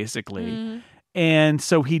stormtroopers, basically. And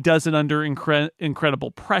so he does it under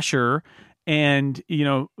incredible pressure. And,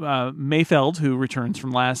 Mayfeld, who returns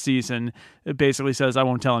from last season, basically says, I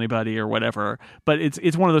won't tell anybody or whatever. But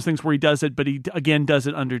it's one of those things where he does it, but he, again, does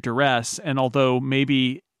it under duress. And although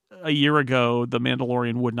maybe a year ago, the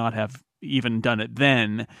Mandalorian would not have even done it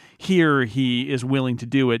then, here he is willing to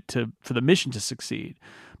do it for the mission to succeed.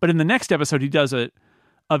 But in the next episode, he does it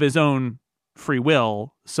of his own free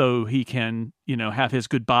will, so he can, have his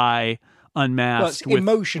goodbye unmasked with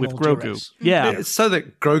Grogu. Duress. Yeah. It's so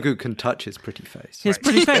that Grogu can touch his pretty face. His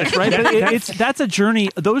pretty face, right? But that's a journey.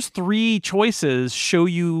 Those three choices show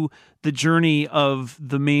you the journey of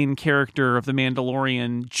the main character of The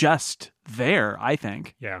Mandalorian just there, I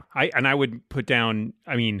think. Yeah. I would put down,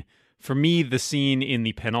 for me, the scene in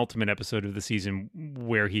the penultimate episode of the season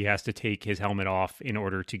where he has to take his helmet off in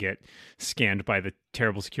order to get scanned by the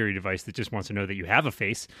terrible security device that just wants to know that you have a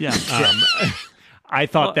face. Yeah. I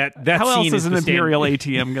thought that how scene else is an the Imperial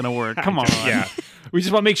ATM going to work? Come on. Yeah. We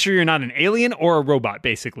just want to make sure you're not an alien or a robot,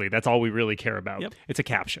 basically. That's all we really care about. Yep. It's a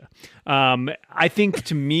CAPTCHA. I think,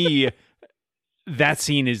 to me, that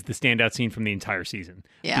scene is the standout scene from the entire season.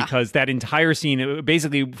 Yeah. Because that entire scene,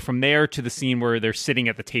 basically from there to the scene where they're sitting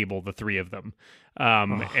at the table, the three of them.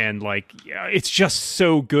 And it's just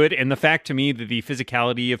so good. And the fact to me that the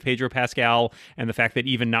physicality of Pedro Pascal and the fact that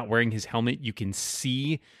even not wearing his helmet, you can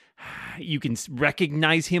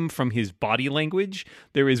recognize him from his body language.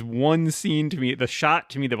 There is one scene the shot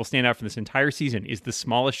to me that will stand out from this entire season is the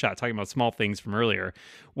smallest shot, talking about small things from earlier,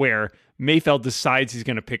 where Mayfeld decides he's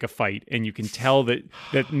going to pick a fight, and you can tell that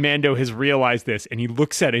Mando has realized this, and he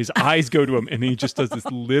looks at it, his eyes go to him, and then he just does this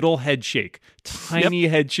little head shake, tiny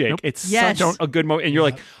head shake. It's such a good moment, and you're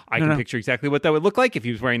like, I can picture exactly what that would look like if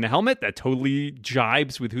he was wearing the helmet. That totally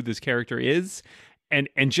jibes with who this character is, and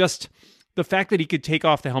just the fact that he could take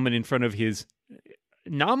off the helmet in front of his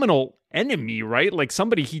nominal enemy, right? Like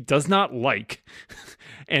somebody he does not like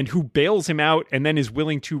and who bails him out and then is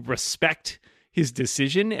willing to respect his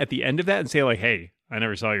decision at the end of that and say like, hey, I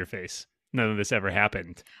never saw your face. None of this ever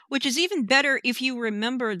happened. Which is even better if you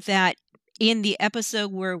remember that in the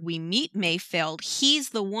episode where we meet Mayfeld, he's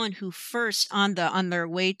the one who first on their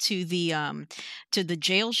way to the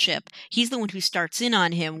jail ship. He's the one who starts in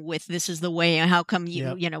on him with "This is the way," and how come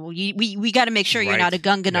we got to make sure you're not a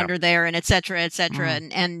Gungan under there, and et cetera,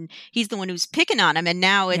 and he's the one who's picking on him. And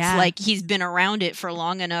now it's like he's been around it for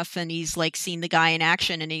long enough, and he's like seen the guy in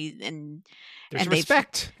action, and there's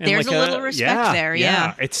respect. There's a little respect there.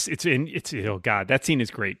 Yeah. It's oh God, that scene is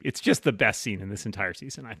great. It's just the best scene in this entire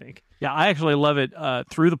season, I think. Yeah, I actually love it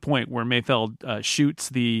through the point where Mayfeld shoots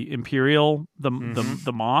the Imperial, the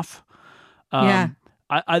moth.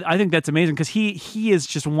 I think that's amazing because he is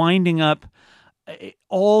just winding up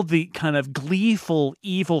all the kind of gleeful,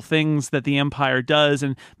 evil things that the Empire does.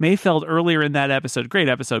 And Mayfeld earlier in that episode, great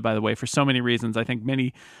episode, by the way, for so many reasons. I think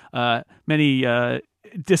many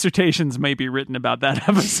dissertations may be written about that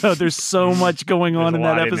episode. There's so much going on in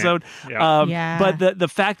that episode. But the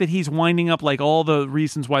fact that he's winding up like all the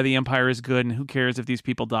reasons why the Empire is good and who cares if these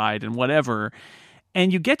people died and whatever.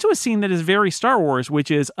 And you get to a scene that is very Star Wars,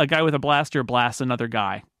 which is a guy with a blaster blasts another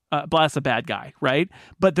guy. Blasts a bad guy, right?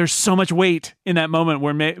 But there's so much weight in that moment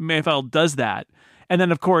where Mayfeld does that. And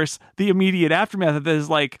then, of course, the immediate aftermath of this is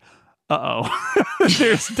like,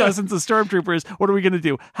 there's dozens of stormtroopers. What are we going to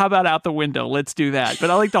do? How about out the window? Let's do that.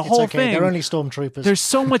 But I like the whole thing. They're only stormtroopers. There's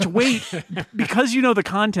so much weight. Because you know the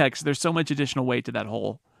context, there's so much additional weight to that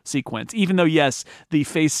whole sequence. Even though, yes, the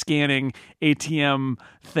face scanning ATM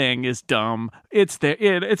thing is dumb. It's there.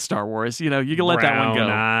 It's Star Wars. You can let that one go.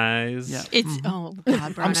 Eyes. Yeah. It's oh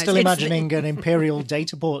God, brown I'm eyes. still imagining an Imperial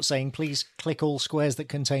data port saying, "Please click all squares that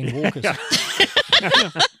contain walkers."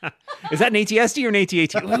 Is that an ATSD or an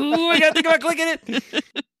AT-AT? Ooh, I gotta think about clicking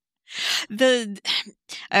it.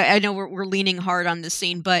 I know we're leaning hard on this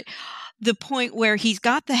scene, but the point where he's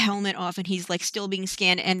got the helmet off and he's like still being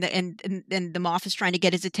scanned, and the Moff is trying to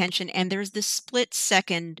get his attention, and there's this split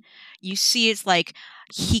second you see it's like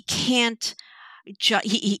he can't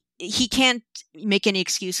he can't make any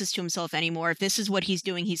excuses to himself anymore. If this is what he's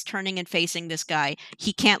doing, he's turning and facing this guy.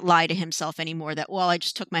 He can't lie to himself anymore that, well, I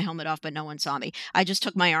just took my helmet off, but no one saw me. I just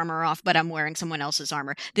took my armor off, but I'm wearing someone else's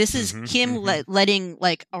armor. This is him letting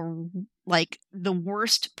like the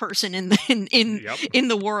worst person in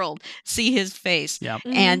the world see his face. Yep.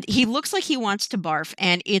 And he looks like he wants to barf,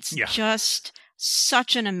 and it's just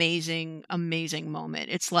such an amazing moment.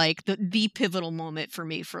 It's like the pivotal moment for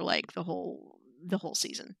me for like the whole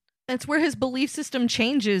season. That's where his belief system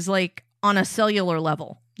changes, like on a cellular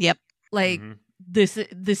level. Yep. Like this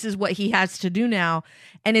is what he has to do now,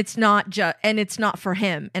 and it's not it's not for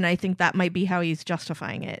him. And I think that might be how he's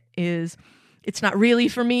justifying it. Is it's not really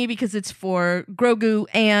for me because it's for Grogu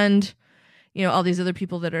and all these other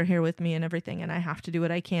people that are here with me and everything, and I have to do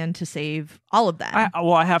what I can to save all of them.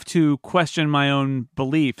 I have to question my own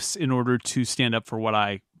beliefs in order to stand up for what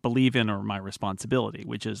I believe in or my responsibility,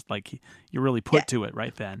 which is like you're really put to it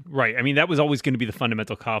right then. Right. I mean, that was always going to be the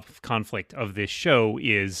fundamental conflict of this show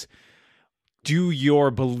is do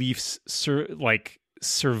your beliefs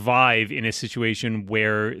survive in a situation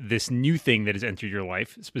where this new thing that has entered your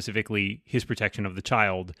life, specifically his protection of the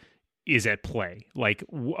child, is at play? Like,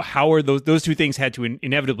 how are those two things had to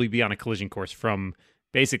inevitably be on a collision course from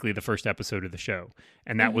basically the first episode of the show,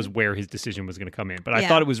 and that was where his decision was going to come in. But I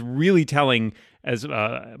thought it was really telling, as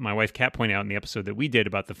my wife Kat pointed out in the episode that we did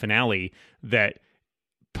about the finale, that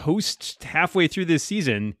post halfway through this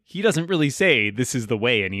season, he doesn't really say this is the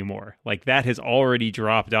way anymore. Like, that has already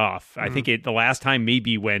dropped off. I think the last time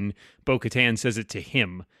maybe when Bo-Katan says it to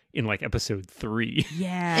him in like episode 3.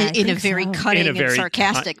 Yeah. In a very cutting and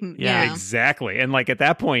sarcastic. Yeah, exactly. And like at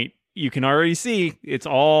that point, you can already see it's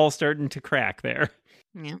all starting to crack there.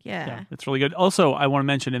 Yeah. It's really good. Also, I want to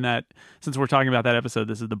mention in that, since we're talking about that episode,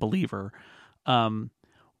 this is The Believer. The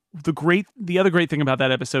other great thing about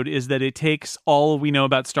that episode is that it takes all we know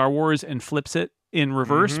about Star Wars and flips it in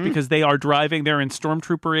reverse, because they're in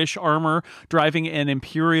stormtrooper-ish armor, driving an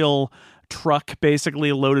Imperial truck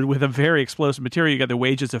basically loaded with a very explosive material. You got the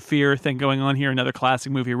Wages of Fear thing going on here, another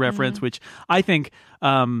classic movie reference, which I think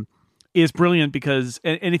is brilliant because,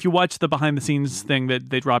 and if you watch the behind the scenes thing that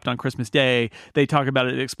they dropped on Christmas Day, they talk about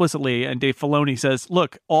it explicitly, and Dave Filoni says,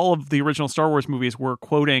 look, all of the original Star Wars movies were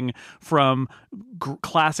quoting from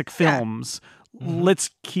classic films. Let's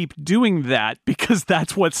keep doing that because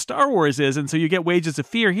that's what Star Wars is. And so you get Wages of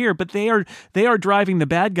Fear here, but they are driving the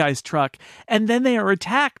bad guy's truck, and then they are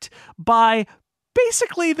attacked by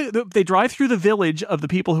basically they drive through the village of the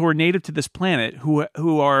people who are native to this planet,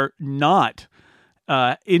 who are not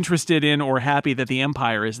interested in or happy that the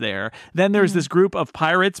Empire is there. Then there's this group of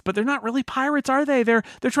pirates, but they're not really pirates, are they? They're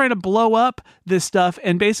trying to blow up this stuff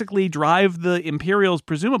and basically drive the Imperials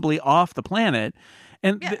presumably off the planet.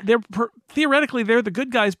 And theoretically they're the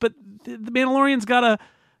good guys, but the Mandalorian's gotta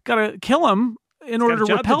kill them in order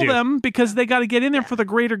to repel them, because they got to get in there for the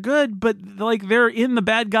greater good. But like, they're in the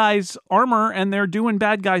bad guys' armor and they're doing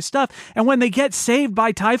bad guy stuff. And when they get saved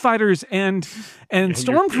by TIE fighters and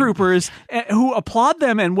stormtroopers who applaud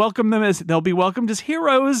them and welcome them as they'll be welcomed as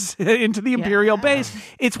heroes into the Imperial base,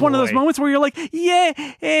 it's one of those moments where you're like, yeah,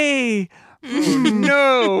 hey.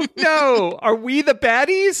 No, are we the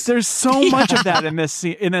baddies? There's so much of that in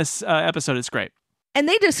this episode. It's great. And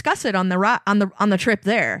they discuss it on the trip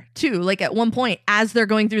there too. Like at one point, as they're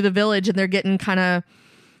going through the village and they're getting kind of,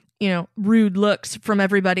 rude looks from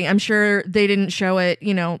everybody. I'm sure they didn't show it,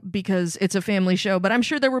 because it's a family show, but I'm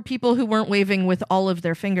sure there were people who weren't waving with all of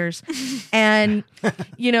their fingers. And,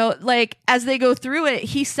 like as they go through it,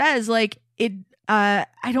 he says like it, I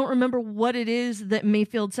don't remember what it is that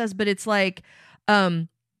Mayfield says, but it's like,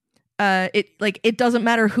 it doesn't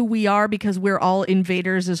matter who we are because we're all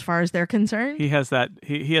invaders as far as they're concerned. He has that.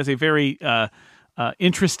 He has a very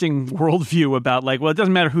interesting worldview about like, well, it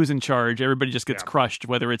doesn't matter who's in charge. Everybody just gets crushed,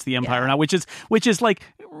 whether it's the Empire or not. Which is like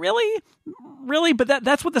really. But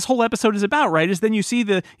that's what this whole episode is about, right? Is then you see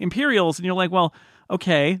the Imperials and you're like, well,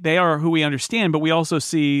 okay, they are who we understand, but we also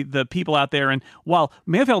see the people out there. And while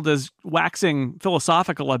Mayfield is waxing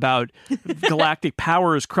philosophical about galactic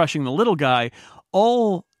powers crushing the little guy,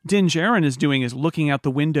 all Din Djarin is doing is looking out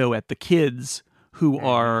the window at the kids who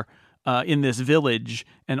are in this village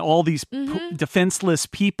and all these defenseless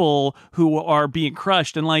people who are being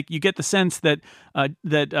crushed. And like, you get the sense that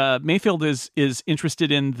Mayfield is interested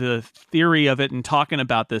in the theory of it and talking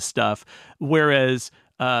about this stuff, whereas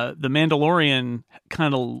the Mandalorian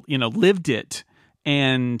kind of lived it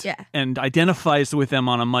and identifies with them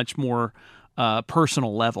on a much more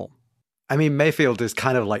personal level. I mean, Mayfield is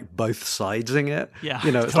kind of like both sidesing it. Yeah,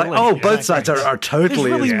 it's like, both sides are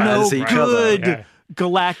totally There's really as each other.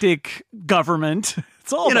 Galactic government.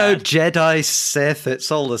 It's all Jedi, Sith. It's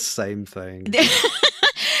all the same thing.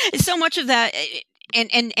 So much of that,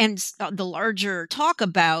 and the larger talk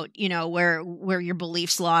about where your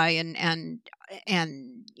beliefs lie and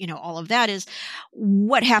all of that is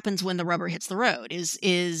what happens when the rubber hits the road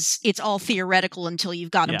is it's all theoretical until you've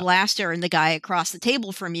got a blaster and the guy across the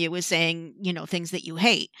table from you is saying, things that you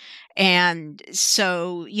hate. And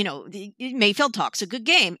so, Mayfield talks a good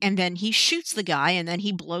game and then he shoots the guy and then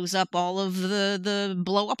he blows up all of the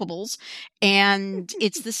blow-upables. And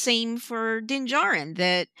it's the same for Din Djarin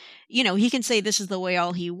that, he can say this is the way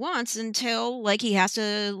all he wants until like he has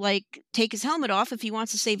to take his helmet off if he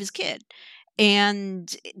wants to save his kid.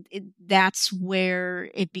 And that's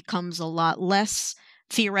where it becomes a lot less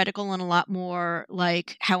theoretical and a lot more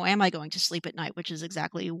like, how am I going to sleep at night? Which is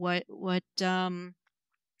exactly what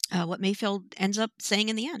Mayfield ends up saying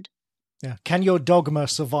in the end. Yeah. Can your dogma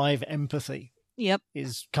survive empathy? Yep.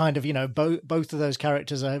 is kind of, both of those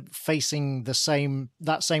characters are facing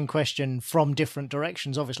that same question from different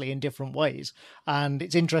directions, obviously in different ways. And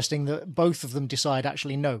it's interesting that both of them decide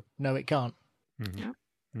actually, no, it can't.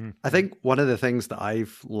 I think one of the things that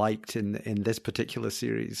I've liked in this particular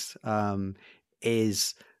series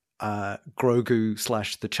is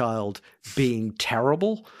Grogu / the child being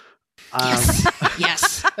terrible.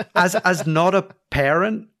 Yes. As not a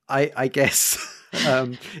parent, I guess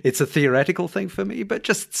it's a theoretical thing for me, but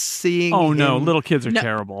just seeing Oh no, him- little kids are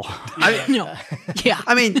terrible. No. Yeah.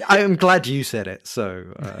 I mean, I'm glad you said it.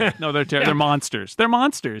 So No, they're monsters. They're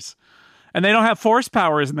monsters, and they don't have force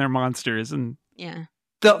powers, and they're monsters. And Yeah.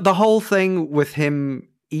 the whole thing with him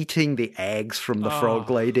eating the eggs from the frog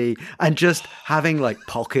lady and just having like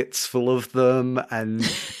pockets full of them, and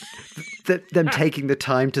them taking the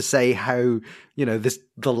time to say how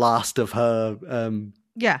the last of her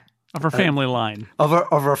of her family line.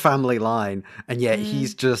 of her family line, and yet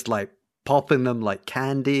he's just like popping them like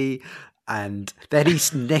candy, and then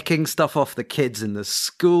he's nicking stuff off the kids in the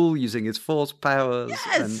school using his force powers.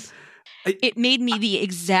 And It made me the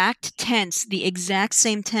exact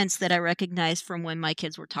same tense that I recognized from when my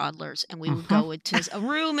kids were toddlers, and we would go into a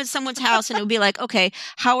room at someone's house, and it would be like, okay,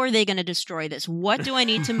 how are they going to destroy this? What do I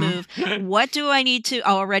need to move? What do I need to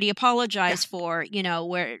already apologize for?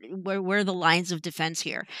 Where are the lines of defense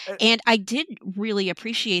here? And I did really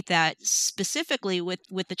appreciate that specifically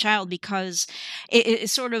with the child, because it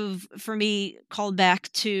sort of, for me, called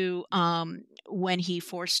back to when he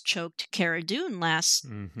force choked Cara Dune last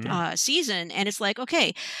season. And it's like,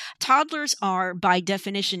 okay, toddlers are by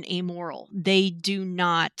definition amoral. They do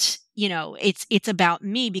not, it's about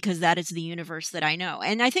me because that is the universe that I know.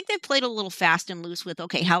 And I think they've played a little fast and loose with,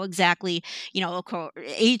 okay, how exactly,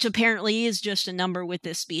 age apparently is just a number with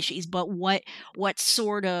this species, but what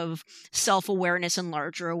sort of self-awareness and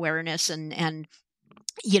larger awareness and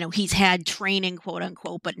he's had training, quote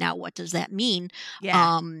unquote, but now what does that mean?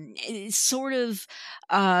 Yeah. It's sort of,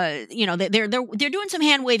 they're doing some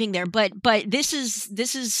hand waving there, but this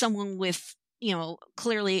is someone with,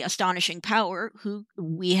 clearly astonishing power who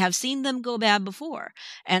we have seen them go bad before.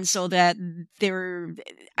 And so that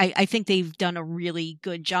I think they've done a really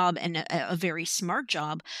good job and a very smart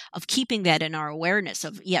job of keeping that in our awareness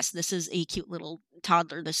of, yes, this is a cute little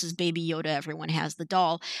toddler. This is Baby Yoda. Everyone has the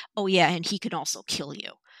doll. Oh yeah. And he can also kill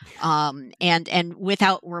you. And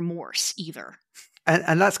without remorse either.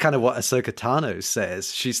 And that's kind of what Ahsoka Tano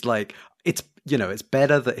says. She's like, it's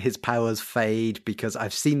better that his powers fade because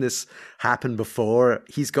I've seen this happen before.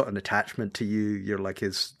 He's got an attachment to you. You're like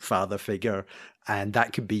his father figure, and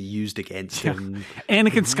that could be used against him.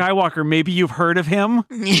 Anakin Skywalker, maybe you've heard of him.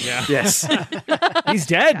 Yeah. Yes. He's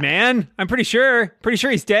dead, man. I'm pretty sure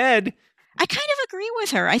he's dead. I kind of agree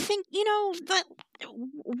with her. I think, that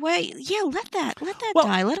let that Well,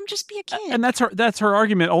 die. Let him just be a kid. And that's her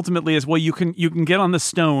argument ultimately is, well, you can get on the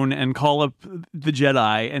stone and call up the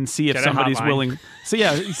Jedi and see if Jedi somebody's hotline. willing. So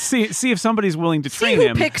yeah, see if somebody's willing to See train who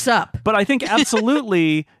him. picks up. But I think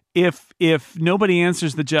absolutely, if nobody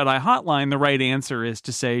answers the Jedi hotline, the right answer is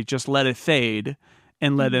to say just let it fade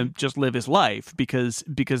and let him just live his life, because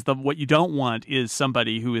what you don't want is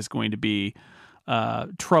somebody who is going to be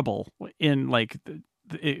trouble in like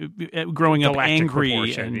growing up Galactic angry.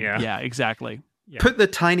 proportion, And, yeah. Exactly. Put the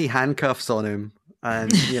tiny handcuffs on him,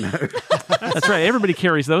 and That's right. Everybody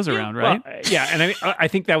carries those around, right? Well, yeah, and I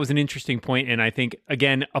think that was an interesting point, and I think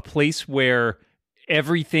again a place where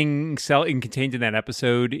everything contained in that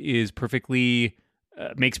episode is perfectly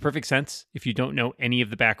makes perfect sense if you don't know any of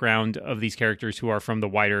the background of these characters who are from the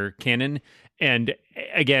wider canon, and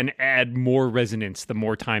again add more resonance the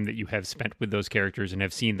more time that you have spent with those characters and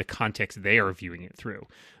have seen the context they are viewing it through.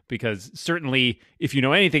 Because certainly, if you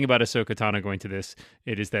know anything about Ahsoka Tano going to this,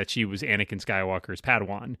 it is that she was Anakin Skywalker's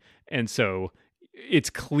Padawan. And so it's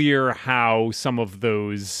clear how some of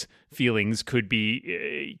those feelings could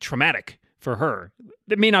be traumatic for her.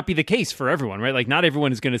 That may not be the case for everyone, right? Like, not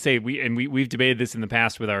everyone is going to say, we've debated this in the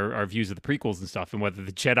past with our views of the prequels and stuff, and whether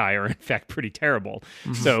the Jedi are in fact pretty terrible.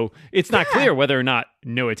 So it's not clear whether or not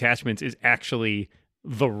no attachments is actually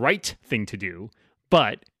the right thing to do.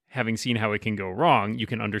 But having seen how it can go wrong, you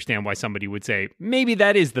can understand why somebody would say maybe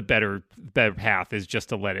that is the better path, is just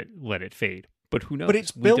to let it fade. But who knows? But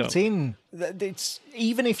it's built in. It's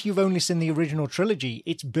even if you've only seen the original trilogy,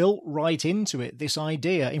 it's built right into it. This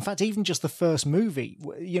idea, in fact, even just the first movie.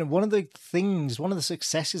 One of the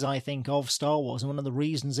successes I think of Star Wars, and one of the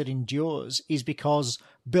reasons it endures, is because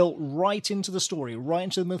built right into the story, right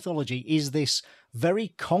into the mythology, is this very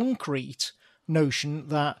concrete notion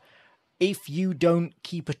that if you don't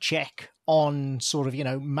keep a check on sort of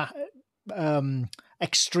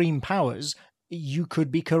extreme powers, you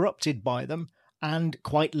could be corrupted by them and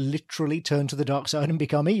quite literally turn to the dark side and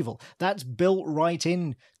become evil. That's built right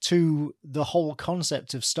in to the whole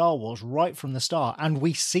concept of Star Wars right from the start, and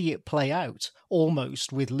we see it play out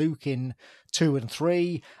almost with Luke in 2 and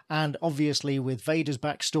 3, and obviously with Vader's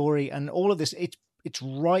backstory and all of this. It's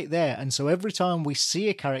right there, and so every time we see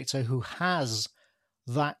a character who has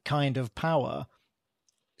that kind of power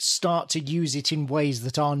start to use it in ways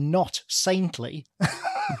that are not saintly,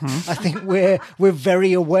 I think we're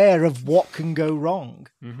very aware of what can go wrong.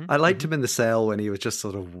 I liked him in the cell when he was just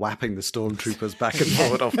sort of whapping the stormtroopers back and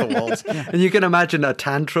forward off the walls. And you can imagine a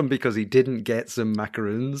tantrum because he didn't get some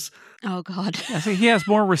macaroons. Oh God. Yeah, so he has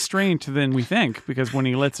more restraint than we think, because when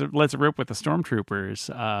he lets it rip with the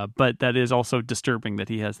stormtroopers, but that is also disturbing that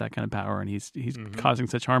he has that kind of power and he's causing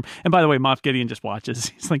such harm. And by the way, Moff Gideon just watches.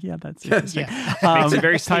 He's like, yeah, that's interesting. Makes it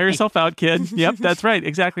very tire yourself out, kid. Yep, that's right,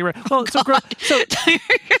 exactly right. Well, so tire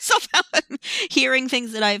yourself out. Hearing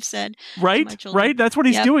things that I've said. to my children. Right. That's what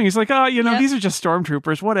he's doing. He's like, Yep. these are just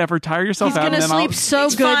stormtroopers. Whatever. Tire yourself He's out. gonna and then sleep so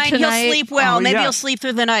It's good fine. tonight. He'll sleep well. Oh, Maybe yeah. he'll sleep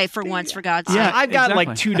through the night for once, for God's sake. Yeah, I've got exactly.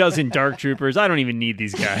 like 24 dark troopers. I don't even need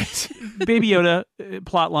these guys. Baby Yoda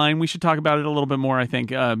plot line. We should talk about it a little bit more, I think.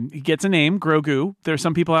 He gets a name, Grogu. There's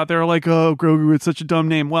some people out there who are like, oh, Grogu, it's such a dumb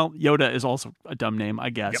name. Well, Yoda is also a dumb name, I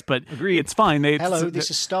guess. Yep. But Agreed. it's fine. Hello, this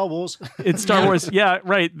is Star Wars. It's Star Wars. Yeah,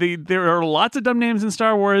 right. There are lots of dumb names in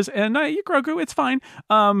Star Wars, and Grogu, it's fine.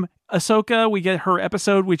 Ahsoka, we get her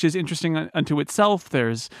episode, which is interesting unto itself.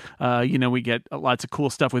 There's, we get lots of cool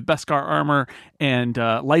stuff with Beskar armor and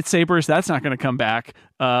lightsabers. That's not going to come back.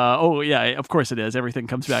 Of course it is. Everything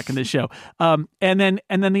comes back in this show. And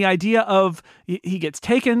then the idea of he gets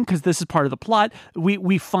taken because this is part of the plot.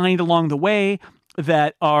 We find along the way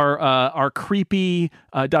that our creepy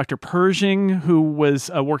Dr. Pershing, who was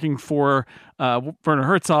working for Werner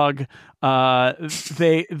Herzog,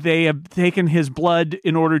 they have taken his blood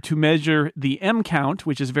in order to measure the M count,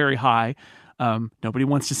 which is very high. Nobody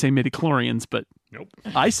wants to say midichlorians, but Nope.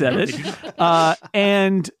 I said it.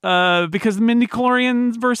 And because the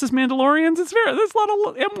midichlorians versus Mandalorians, there's a lot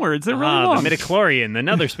of M words. They're really long. The midichlorian,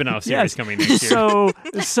 another spin-off series coming next year.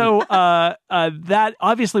 So that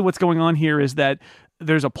obviously what's going on here is that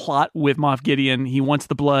there's a plot with Moff Gideon. He wants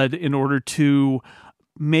the blood in order to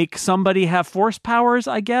make somebody have force powers,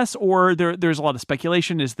 I guess, or there's a lot of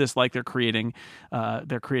speculation. Is this like they're creating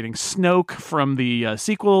Snoke from the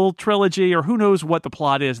sequel trilogy, or who knows what the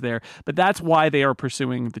plot is there? But that's why they are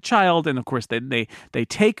pursuing the child, and of course they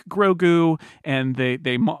take Grogu and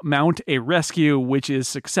they mount a rescue, which is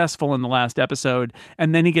successful in the last episode,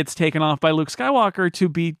 and then he gets taken off by Luke Skywalker to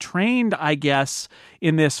be trained, I guess,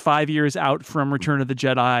 in this 5 years out from Return of the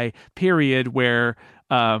Jedi period where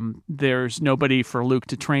there's nobody for Luke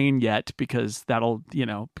to train yet because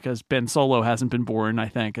because Ben Solo hasn't been born, I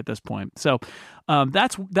think, at this point. So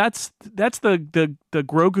that's the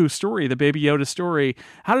Grogu story, the Baby Yoda story.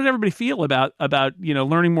 How did everybody feel about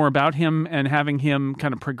learning more about him and having him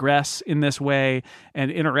kind of progress in this way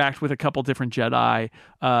and interact with a couple different Jedi?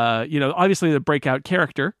 Obviously the breakout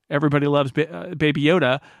character. Everybody loves Baby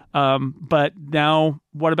Yoda. But now,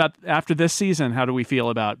 what about after this season? How do we feel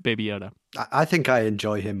about Baby Yoda? I think I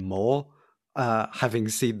enjoy him more, having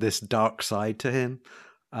seen this dark side to him.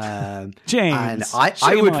 James, and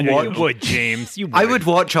I would watch. You would, James. You would. I would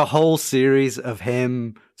watch a whole series of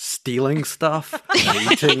him stealing stuff,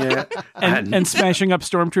 eating it, and smashing up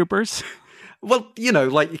stormtroopers. Well, you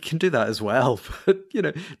can do that as well, but,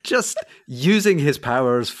 just using his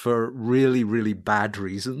powers for really, really bad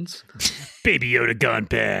reasons. Baby Yoda gone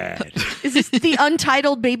bad. Is this the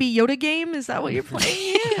untitled Baby Yoda game? Is that what you're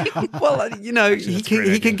playing? Well,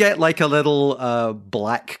 he can get like a little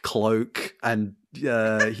black cloak, and he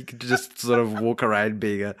can just sort of walk around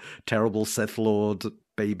being a terrible Sith Lord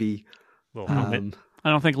baby. Little helmet.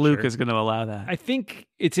 I don't think Luke is going to allow that. I think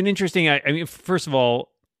it's an interesting. I mean, first of all,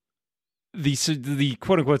 the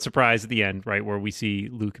quote unquote surprise at the end, right, where we see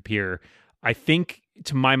Luke appear. I think,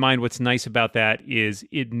 to my mind, what's nice about that is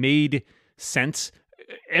it made sense.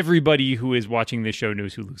 Everybody who is watching this show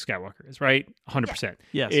knows who Luke Skywalker is, right? 100%.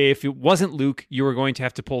 Yes. If it wasn't Luke, you were going to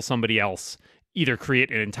have to pull somebody else. Either create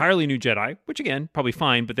an entirely new Jedi, which again, probably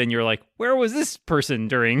fine, but then you're like, where was this person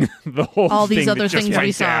during the whole all these thing other that just things went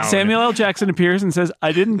we saw? down? Samuel L. Jackson appears and says,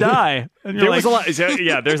 "I didn't die." And you're There like, was a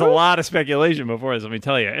lot. There's a lot of speculation before this. Let me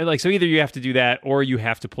tell you. And so either you have to do that, or you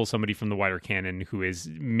have to pull somebody from the wider canon who is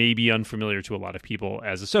maybe unfamiliar to a lot of people,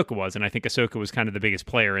 as Ahsoka was. And I think Ahsoka was kind of the biggest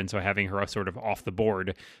player, and so having her sort of off the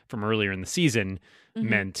board from earlier in the season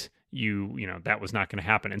meant that was not going to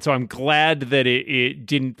happen. And so I'm glad that it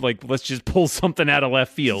didn't like, let's just pull something out of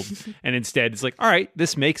left field. And instead it's like, all right,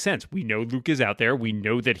 this makes sense. We know Luke is out there. We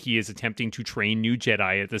know that he is attempting to train new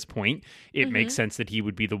Jedi at this point. It makes sense that he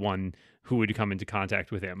would be the one who would come into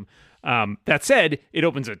contact with him. That said, it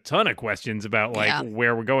opens a ton of questions about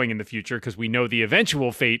where we're going in the future, because we know the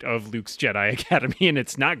eventual fate of Luke's Jedi Academy, and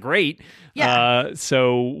it's not great. Yeah.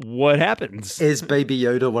 So what happens? Is Baby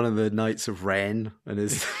Yoda one of the Knights of Ren and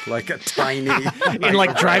is like a tiny... In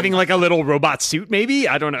like driving like a little robot suit, maybe?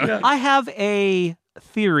 I don't know. I have a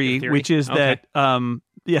theory, which is that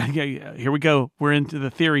yeah, here we go. We're into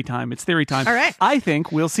the theory time. It's theory time. All right. I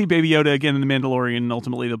think we'll see Baby Yoda again in The Mandalorian, and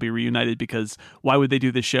ultimately they'll be reunited, because why would they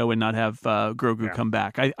do this show and not have Grogu come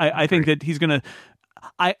back? I think that he's going to...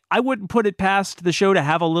 I wouldn't put it past the show to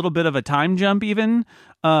have a little bit of a time jump even,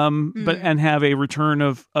 but have a return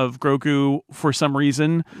of Grogu for some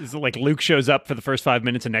reason. Is it like Luke shows up for the first 5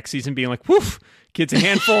 minutes of next season being like, woof, kid's a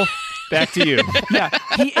handful, back to you. Yeah,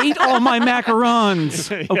 he ate all my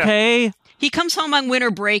macarons, okay? He comes home on winter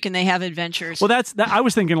break and they have adventures. Well, I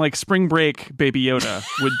was thinking like spring break Baby Yoda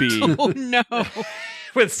would be. Oh, no.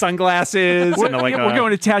 With sunglasses. We're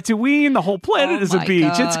going to Tatooine. The whole planet is a my beach.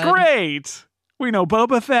 God. It's great. We know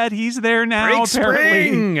Boba Fett. He's there now, Break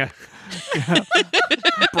apparently.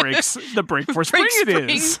 spring. The break for spring it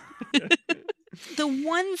is. The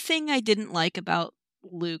one thing I didn't like about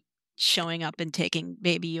Luke showing up and taking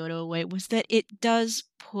Baby Yoda away was that it does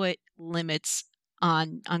put limits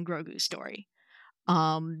on Grogu's story.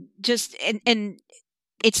 And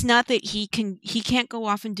it's not that he can't go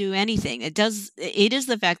off and do anything. It is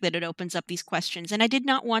the fact that it opens up these questions, and I did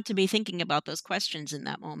not want to be thinking about those questions in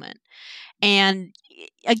that moment. And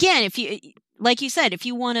again, if you, like you said, if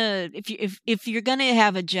you're gonna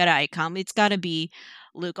have a Jedi come, it's got to be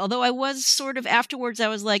Luke. Although I was sort of afterwards, I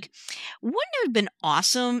was like, wouldn't it have been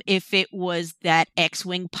awesome if it was that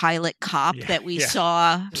X-Wing pilot cop that we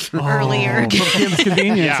saw earlier? From Kim's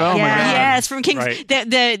Convenience. Oh my God. Yes, from King's.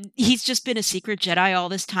 Right. He's just been a secret Jedi all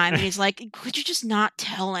this time, and he's like, could you just not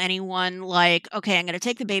tell anyone? Like, okay, I'm going to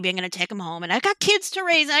take the baby, I'm going to take him home, and I got kids to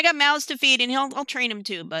raise, and I got mouths to feed, and I'll train him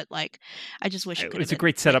too. But like, I just wish it could. It's a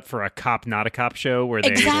great setup for a cop, not a cop show where they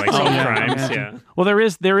Exactly. like solve yeah. crimes. Yeah. Yeah. Well, there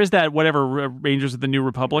is that whatever Rangers of the New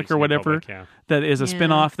Republic or whatever that is a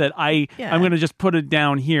spinoff that I'm going to just put it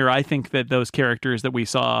down here. I think that those characters that we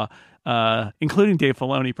saw, including Dave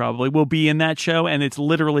Filoni, probably will be in that show, and it's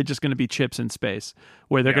literally just going to be chips in space,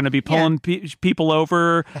 where they're going to be pulling people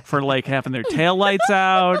over for like having their taillights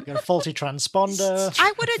out. Got a faulty transponder.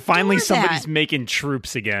 I would adore Finally, that. somebody's making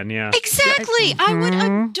troops again. Yeah. Exactly. I would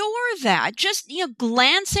adore that. Just,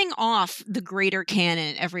 glancing off the greater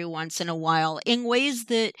canon every once in a while in ways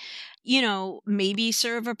that, maybe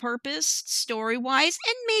serve a purpose story-wise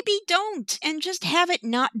and maybe don't, and just have it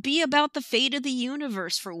not be about the fate of the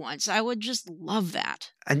universe for once. I would just love that.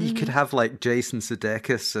 And you could have like Jason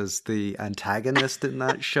Sudeikis as the antagonist in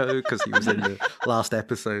that show, because he was in the last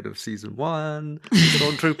episode of season 1,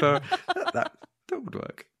 Stormtrooper. That would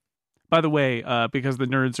work. By the way, because the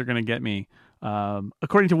nerds are going to get me,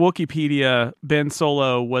 according to Wikipedia, Ben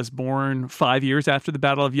Solo was born 5 years after the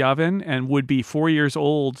Battle of Yavin and would be 4 years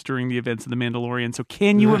old during the events of The Mandalorian. So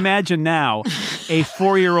can you imagine now a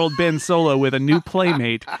 4-year-old Ben Solo with a new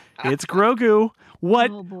playmate? It's Grogu.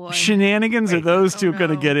 What shenanigans are those two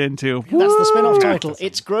going to get into? That's the spin-off title.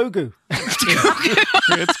 It's Grogu.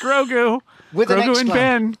 It's Grogu. With an Grogu and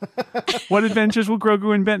exclam. Ben. What adventures will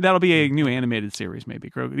Grogu and Ben? That'll be a new animated series,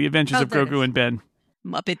 maybe. The Adventures of Grogu and Ben.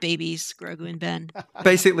 Muppet Babies, Grogu and Ben.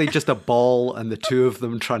 Basically just a ball and the two of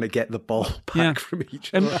them trying to get the ball back from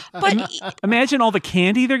each other. But imagine all the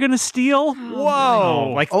candy they're going to steal.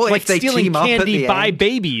 Whoa! Like if they stealing team up at candy the by end.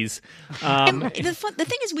 babies. And the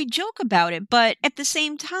thing is, we joke about it, but at the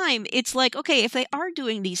same time, it's like, okay, if they are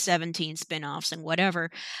doing these 17 spin-offs and whatever,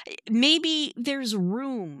 maybe there's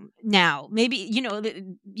room now. Maybe,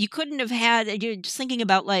 you couldn't have had, you're just thinking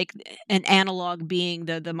about like an analog being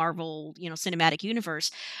the Marvel, cinematic universe.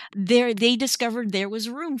 They discovered there was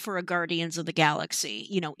room for a Guardians of the Galaxy,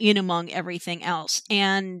 in among everything else.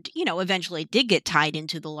 And, eventually it did get tied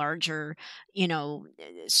into the larger,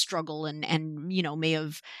 struggle and may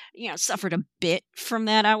have, suffered a bit from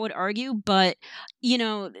that, I would argue. But,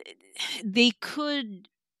 they could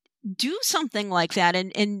do something like that,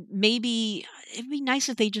 and maybe it'd be nice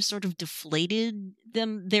if they just sort of deflated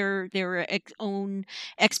their own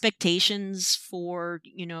expectations for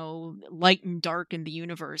light and dark in the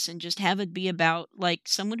universe, and just have it be about like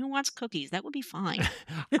someone who wants cookies. That would be fine.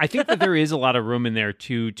 I think that there is a lot of room in there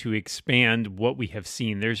to expand what we have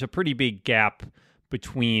seen. There's a pretty big gap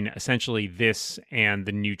between essentially this and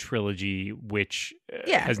the new trilogy, which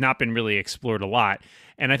Yeah. has not been really explored a lot.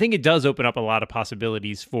 And I think it does open up a lot of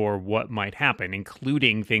possibilities for what might happen,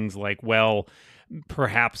 including things like, well,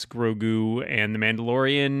 perhaps Grogu and the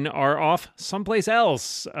Mandalorian are off someplace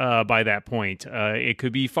else by that point. It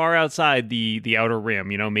could be far outside the outer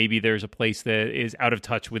rim. You know, maybe there's a place that is out of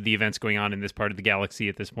touch with the events going on in this part of the galaxy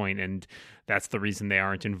at this point, and that's the reason they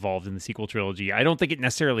aren't involved in the sequel trilogy. I don't think it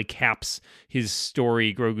necessarily caps his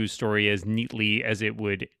story, Grogu's story, as neatly as it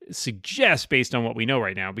would suggest based on what we know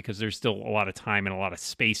right now, because there's still a lot of time and a lot of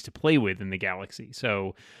space to play with in the galaxy.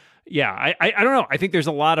 So yeah, I don't know. I think there's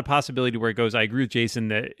a lot of possibility where it goes. I agree with Jason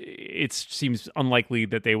that it seems unlikely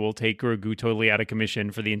that they will take Grogu totally out of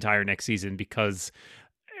commission for the entire next season because,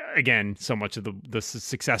 again, so much of the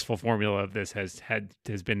successful formula of this has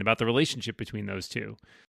been about the relationship between those two.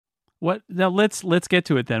 What now? Let's get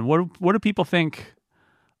to it then. What do people think?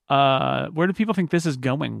 Where do people think this is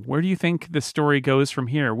going? Where do you think the story goes from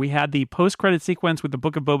here? We had the post-credit sequence with the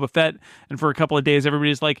Book of Boba Fett, and for a couple of days,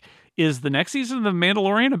 everybody's like, is the next season of The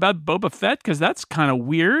Mandalorian about Boba Fett? Because that's kind of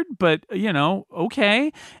weird, but, you know,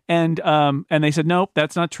 okay. And they said, nope,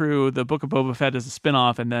 that's not true. The Book of Boba Fett is a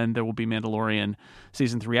spinoff, and then there will be Mandalorian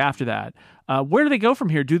season 3 after that. Where do they go from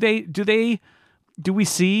here? Do we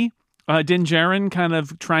see Din Djarin kind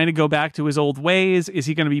of trying to go back to his old ways? Is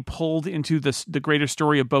he going to be pulled into the greater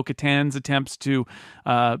story of Bo-Katan's attempts to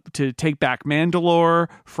take back Mandalore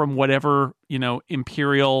from whatever, you know,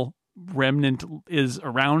 Imperial remnant is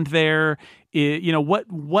around there? You know, what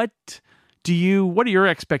are your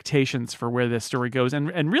expectations for where this story goes?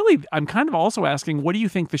 And really, I'm kind of also asking, what do you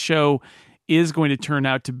think the show is going to turn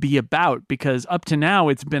out to be about? Because up to now,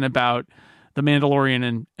 it's been about The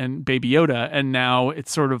Mandalorian and Baby Yoda, and now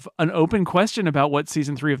it's sort of an open question about what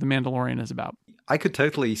season 3 of The Mandalorian is about. I could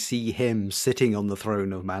totally see him sitting on the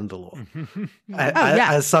throne of Mandalore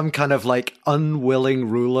yeah. as some kind of like unwilling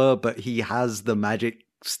ruler, but he has the magic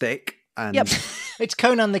stick. And Yep. It's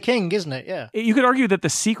Conan the King, isn't it? Yeah. You could argue that the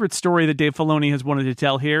secret story that Dave Filoni has wanted to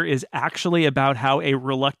tell here is actually about how a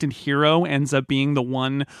reluctant hero ends up being the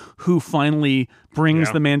one who finally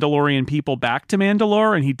brings the Mandalorian people back to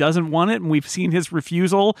Mandalore, and he doesn't want it, and we've seen his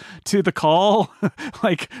refusal to the call.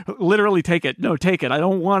 Like, literally, take it. No, take it. I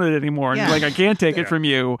don't want it anymore. And Yeah. he's like, I can't take it from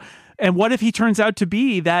you. And what if he turns out to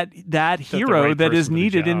be that hero right that is person for the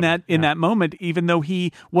needed in job. that moment, even though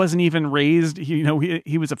he wasn't even raised,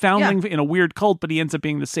 he was a foundling in a weird cult, but he ends up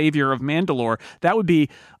being the savior of Mandalore. That would be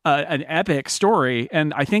an epic story,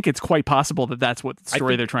 and I think it's quite possible that that's what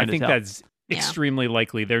story they're trying to tell. I think that's extremely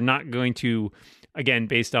likely. They're not going to, again,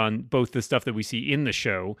 based on both the stuff that we see in the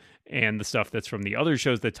show and the stuff that's from the other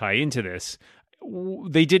shows that tie into this,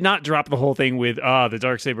 they did not drop the whole thing with the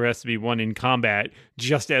Darksaber has to be won in combat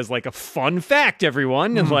just as like a fun fact,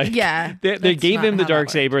 everyone. And like, Yeah, they that's gave not him the how that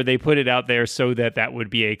Darksaber. They put it out there so that would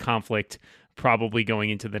be a conflict probably going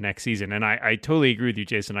into the next season. And I totally agree with you,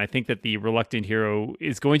 Jason. I think that the reluctant hero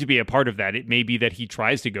is going to be a part of that. It may be that he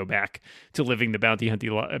tries to go back to living the bounty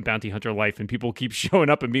hunter life, and people keep showing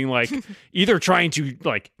up and being like, either trying to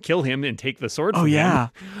like kill him and take the sword from him,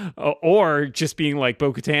 or just being like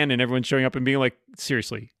Bo-Katan and everyone showing up and being like,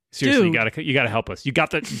 seriously, Dude. you gotta help us. You got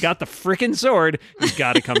the freaking sword. You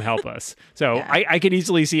gotta come help us. So I could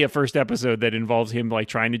easily see a first episode that involves him like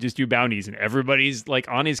trying to just do bounties and everybody's like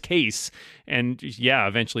on his case. And yeah,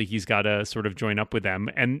 eventually he's got to sort of join up with them.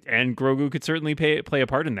 And Grogu could certainly play a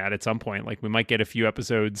part in that at some point. Like we might get a few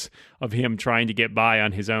episodes of him trying to get by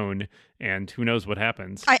on his own, and who knows what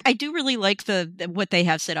happens. I do really like what they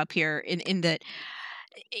have set up here in that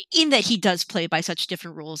he does play by such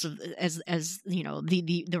different rules as you know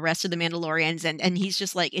the rest of the Mandalorians, and he's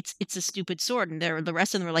just like it's a stupid sword, and the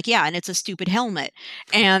rest of them are like, yeah, and it's a stupid helmet,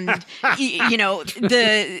 and you know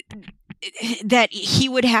that he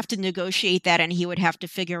would have to negotiate that, and he would have to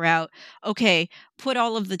figure out, okay, put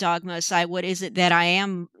all of the dogma aside, what is it that I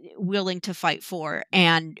am willing to fight for,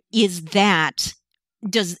 and is that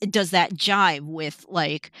does that jive with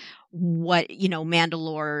like what, you know,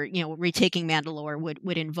 Mandalore, you know, retaking Mandalore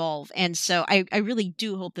would involve. And so I really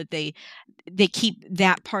do hope that they keep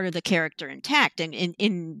that part of the character intact, and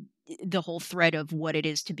in the whole thread of what it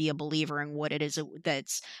is to be a believer and what it is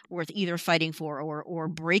that's worth either fighting for or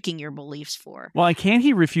breaking your beliefs for. Well, can't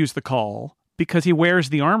he refuse the call? Because he wears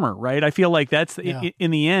the armor, right? I feel like that's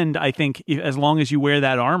in the end, I think as long as you wear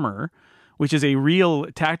that armor, which is a real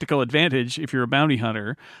tactical advantage if you're a bounty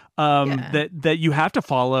hunter, that you have to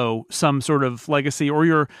follow some sort of legacy, or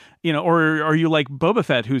you're, you know, or are you like Boba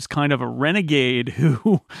Fett, who's kind of a renegade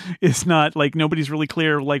who is not like, nobody's really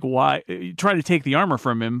clear like why. Try to take the armor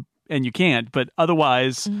from him and you can't, but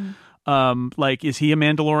otherwise, Like, is he a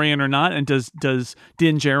Mandalorian or not? And does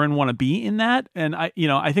Din Djarin want to be in that? And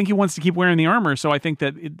I think he wants to keep wearing the armor, so I think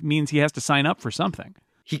that it means he has to sign up for something.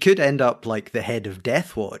 He could end up like the head of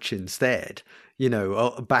Death Watch instead,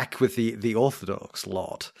 back with the Orthodox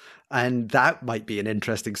lot. And that might be an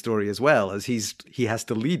interesting story as well, as he has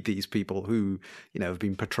to lead these people who, have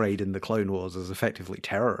been portrayed in the Clone Wars as effectively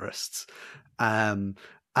terrorists. And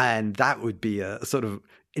that would be a sort of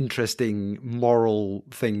interesting moral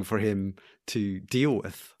thing for him to deal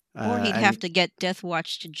with. Or he'd have to get Death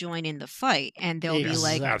Watch to join in the fight, and they'll be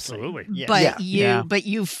like, absolutely. But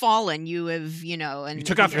you've fallen, you have, and you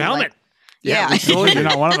took off your helmet. Yeah, we saw you. You're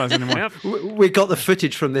not one of us anymore. We got the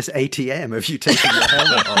footage from this ATM of you taking your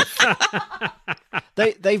helmet off.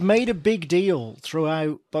 They've made a big deal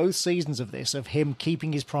throughout both seasons of this of him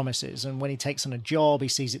keeping his promises, and when he takes on a job, he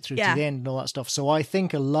sees it through to the end and all that stuff. So I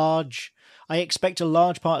think I expect a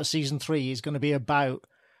large part of season 3 is going to be about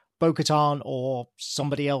Bo-Katan or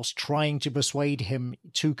somebody else trying to persuade him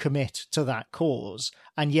to commit to that cause.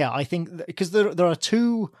 And yeah, I think because there are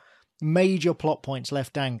two major plot points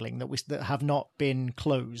left dangling that have not been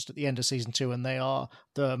closed at the end of season 2, and they are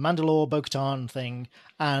the Mandalore Bo-Katan thing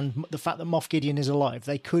and the fact that Moff Gideon is alive.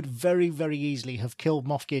 They could very, very easily have killed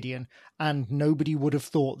Moff Gideon and nobody would have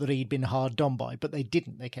thought that he'd been hard done by, but they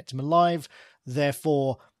didn't. They kept him alive.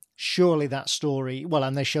 Therefore, surely that story, well,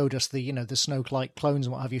 and they showed us the Snoke-like clones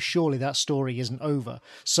and what have you, surely that story isn't over.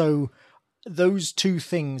 So those two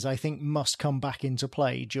things, I think, must come back into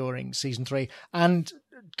play during season 3. And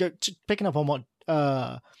picking up on what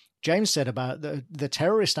James said about the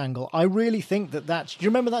terrorist angle, I really think that's... Do you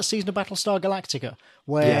remember that season of Battlestar Galactica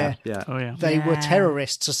where they were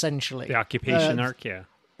terrorists, essentially? The occupation arc,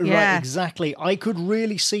 Right, exactly. I could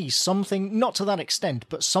really see something, not to that extent,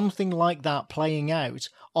 but something like that playing out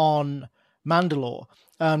on Mandalore,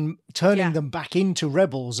 turning them back into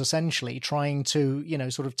rebels, essentially, trying to,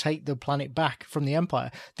 sort of take the planet back from the Empire.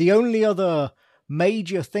 The only other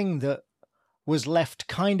major thing that was left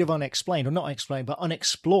kind of unexplained, or not explained, but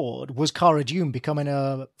unexplored, was Cara Dune becoming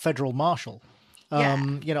a federal marshal. Or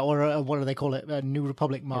what do they call it? A New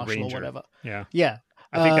Republic marshal or whatever. Yeah.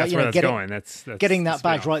 I think that's where that's going. That's getting that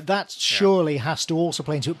badge, right? That surely has to also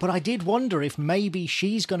play into it. But I did wonder if maybe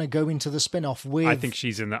she's going to go into the spin-off with... I think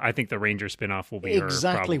she's in I think the Ranger spin-off will be her,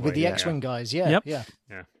 exactly, with the X-Wing guys. Yeah.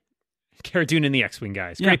 Cara Dune and the X-Wing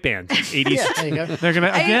guys. Great band. 80s. There you go. They're going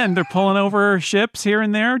to, they're pulling over ships here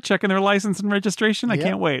and there, checking their license and registration. I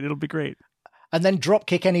can't wait. It'll be great. And then drop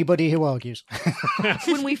kick anybody who argues.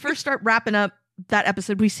 When we first start wrapping up that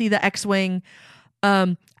episode, we see the X-Wing.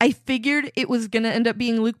 I figured it was going to end up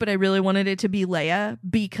being Luke, but I really wanted it to be Leia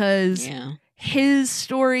because his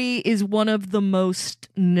story is one of the most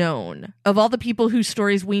known. Of all the people whose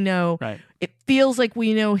stories we know, it feels like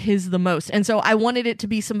we know his the most. And so I wanted it to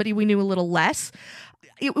be somebody we knew a little less.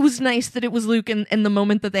 It was nice that it was Luke and the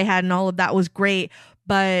moment that they had and all of that was great.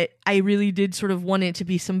 But I really did sort of want it to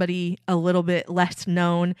be somebody a little bit less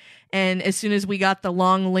known. And as soon as we got the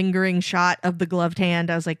long lingering shot of the gloved hand,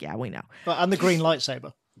 I was like, yeah, we know. And the green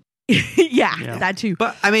lightsaber. Yeah, that too.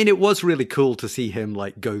 But I mean, it was really cool to see him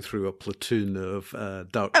go through a platoon of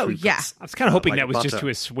dark troopers. Yeah. I was kind of hoping that was just to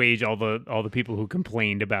assuage all the people who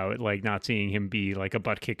complained about not seeing him be a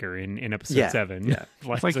butt kicker in episode 7. Yeah.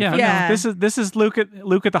 No, this is Luke at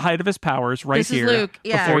the height of his powers right here. This is Luke,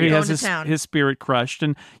 before he has his spirit crushed.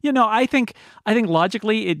 And I think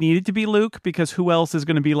logically it needed to be Luke because who else is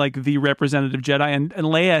going to be the representative Jedi? And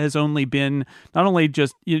Leia has only been not only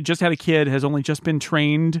just had a kid, has only just been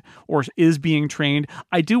trained or is being trained.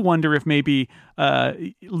 I do wonder if maybe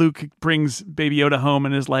Luke brings Baby Yoda home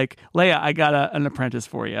and is like, Leia, I got an apprentice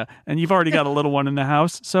for you, and you've already got a little one in the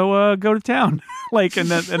house, so go to town.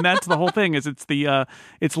 And that's the whole thing. Is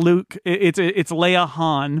it's Luke, it's Leia,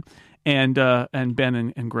 Han, and Ben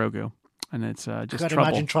and Grogu. And it's just Could trouble.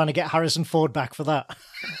 imagine trying to get Harrison Ford back for that.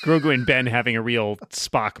 Grogu and Ben having a real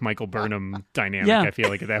Spock Michael Burnham dynamic. I feel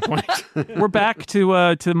like at that point. We're back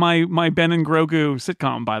to my Ben and Grogu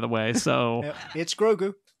sitcom, by the way. So it's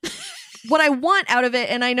Grogu. What I want out of it,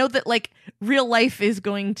 and I know that real life is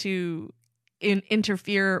going to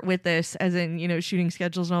interfere with this, as in shooting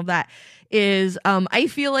schedules and all that, is I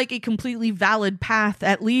feel like a completely valid path,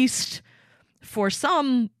 at least for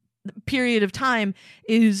some period of time,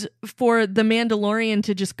 is for the Mandalorian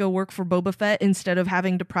to just go work for Boba Fett instead of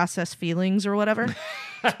having to process feelings or whatever.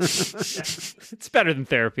 It's better than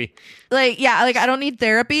therapy. I don't need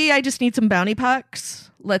therapy. I just need some bounty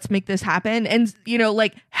pucks. Let's make this happen. And,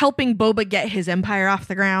 helping Boba get his empire off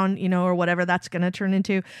the ground, or whatever that's going to turn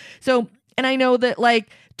into. So, and I know that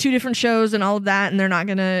two different shows and all of that, and they're not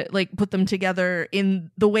going to put them together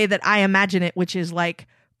in the way that I imagine it, which is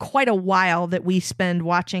quite a while that we spend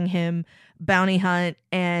watching him bounty hunt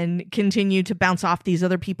and continue to bounce off these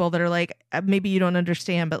other people that are like, maybe you don't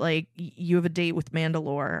understand, but like you have a date with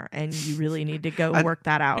Mandalore and you really need to go work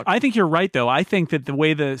that out. I think you're right, though. I think that the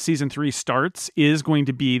way the season 3 starts is going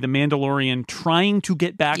to be the Mandalorian trying to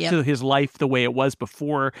get back to his life the way it was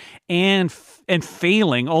before, and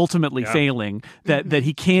failing, ultimately failing, that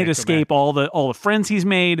he can't escape all the friends he's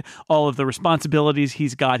made, all of the responsibilities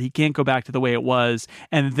he's got. He can't go back to the way it was,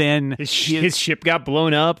 and then his ship got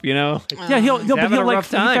blown up. Yeah, he'll like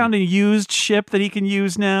he time. found a used ship that he can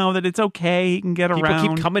use now. That it's okay, he can get around.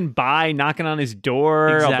 People keep coming by, knocking on his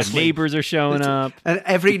door. All the neighbors are showing up, and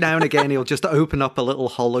every now and again he'll just open up a little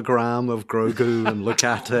hologram of Grogu and look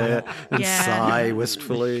at it and sigh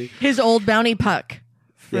wistfully. His old bounty puck.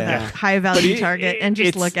 High value target, and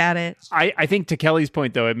just look at it. I think to Kelly's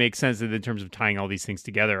point, though, it makes sense that in terms of tying all these things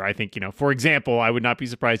together. I think, for example, I would not be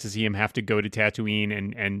surprised to see him have to go to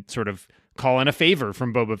Tatooine and sort of call in a favor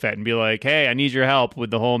from Boba Fett and be like, hey, I need your help with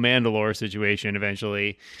the whole Mandalore situation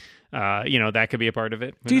eventually. That could be a part of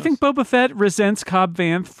it. Do you think Boba Fett resents Cobb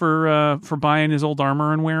Vanth for buying his old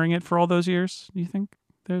armor and wearing it for all those years? Do you think?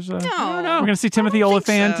 There's no, we're gonna see Timothy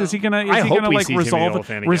Oliphant. So. Is he gonna like resolve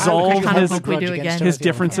his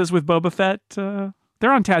differences with Boba Fett?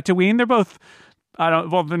 They're on Tatooine. They're both.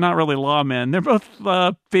 They're not really lawmen. They're both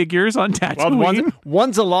figures on Tatooine. Well,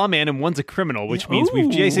 one's a lawman and one's a criminal, which means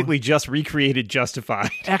we've basically just recreated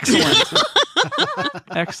Justified. Excellent.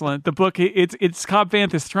 Excellent. The book, it's Cobb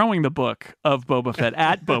Vanth is throwing the book of Boba Fett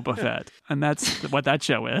at Boba Fett, and that's what that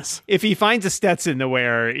show is. If he finds a Stetson to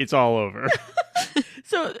wear, it's all over.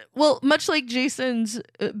 So, much like Jason's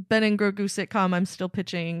Ben and Grogu sitcom, I'm still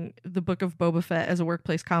pitching the book of Boba Fett as a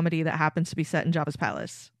workplace comedy that happens to be set in Jabba's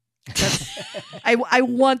palace. I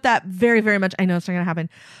want that very, very much. I know it's not going to happen.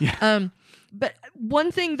 Yeah. But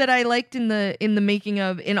one thing that I liked in the making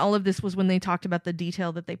of in all of this was when they talked about the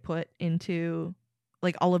detail that they put into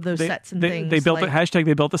like all of those sets and things. They built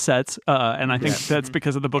they built the sets, and I think that's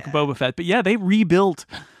because of the book of Boba Fett. But they rebuilt.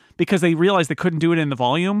 Because they realized they couldn't do it in the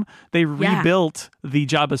volume, they rebuilt the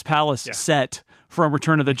Jabba's palace set from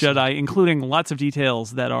Return of the Jedi, including lots of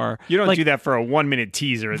details that are... You don't do that for a 1-minute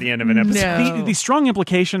teaser at the end of an episode. No. The strong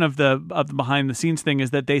implication of the behind-the-scenes thing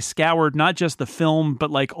is that they scoured not just the film,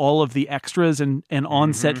 but like all of the extras and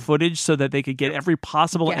on-set footage so that they could get every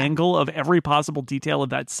possible angle of every possible detail of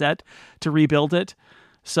that set to rebuild it.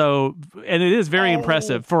 So, and it is very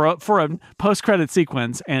impressive for a post-credit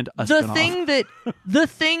sequence and a spin-off. The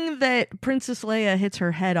thing that Princess Leia hits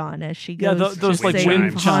her head on as she goes, those like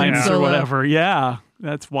wind chimes or whatever. Yeah,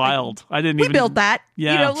 that's wild. We built that.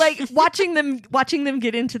 Yeah, like watching them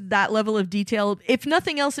get into that level of detail. If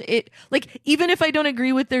nothing else, even if I don't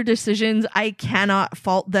agree with their decisions, I cannot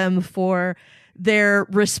fault them for their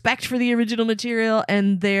respect for the original material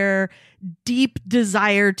and their deep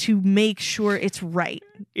desire to make sure it's right.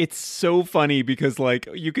 It's so funny because like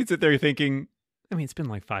you could sit there thinking, I mean, it's been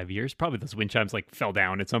like 5 years. Probably those wind chimes like fell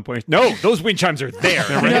down at some point. No, those wind chimes are there.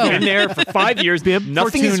 They've been there for 5 years.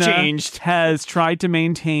 Nothing has changed. Has tried to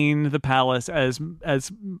maintain the palace as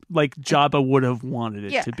like Jabba would have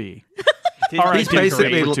wanted it to be. He's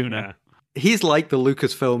basically Fortuna. He's like the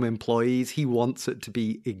Lucasfilm employees. He wants it to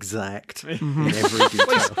be exact in every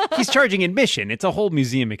detail. He's charging admission. It's a whole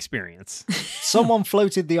museum experience. Someone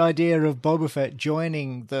floated the idea of Boba Fett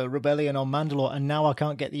joining the rebellion on Mandalore, and now I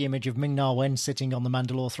can't get the image of Ming-Na Wen sitting on the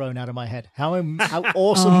Mandalore throne out of my head. How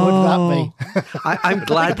awesome would that be? I'm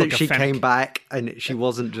glad that she came back and she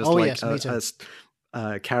wasn't just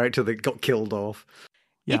a character that got killed off.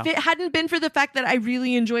 Yeah. If it hadn't been for the fact that I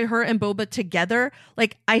really enjoy her and Boba together,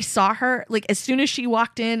 like I saw her, like as soon as she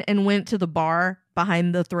walked in and went to the bar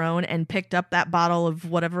behind the throne and picked up that bottle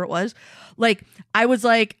of whatever it was, like I was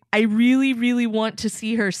like, I really, really want to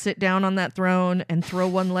see her sit down on that throne and throw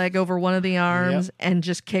one leg over one of the arms and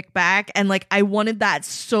just kick back. And like, I wanted that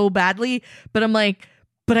so badly, but I'm like,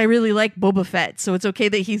 but I really like Boba Fett, so it's okay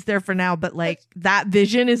that he's there for now. But like that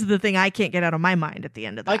vision is the thing I can't get out of my mind at the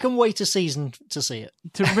end of that. I can wait a season to see it.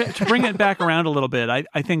 To bring it back around a little bit,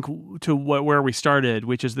 I think to where we started,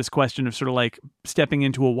 which is this question of sort of like stepping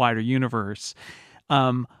into a wider universe.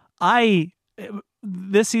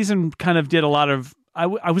 This season kind of did a lot of I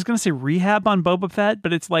was going to say rehab on Boba Fett,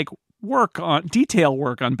 but it's like detail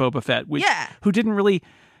work on Boba Fett, who didn't really.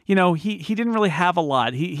 You know, he didn't really have a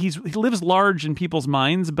lot. He lives large in people's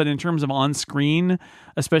minds, but in terms of on screen,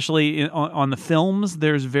 especially on the films,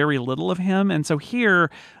 there's very little of him. And so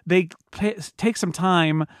here they take some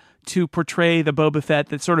time to portray the Boba Fett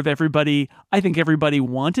that sort of everybody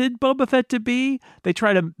wanted Boba Fett to be. They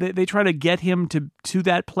try to get him to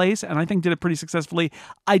that place, and I think did it pretty successfully.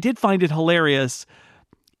 I did find it hilarious.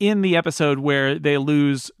 in the episode where they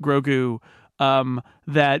lose Grogu,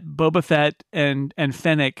 that Boba Fett and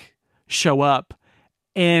Fennec show up,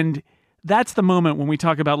 and that's the moment when we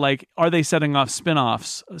talk about, like, are they setting up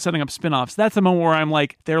spin-offs? That's the moment where I'm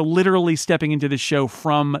like, they're literally stepping into the show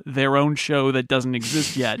from their own show that doesn't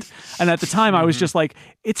exist yet. And at the time I was just like,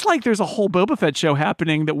 it's like there's a whole Boba Fett show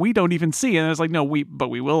happening that we don't even see. And I was like, no,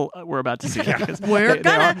 we're about to see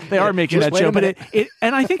it. They are making that show. But it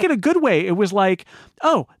and I think in a good way, it was like,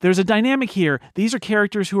 oh, there's a dynamic here. These are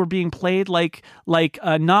characters who are being played like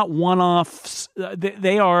not one-offs.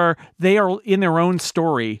 They are in their own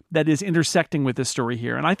story that is intersecting with this story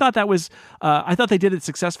here. And I thought that was, I thought they did it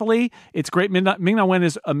successfully. It's great. Ming-Na Wen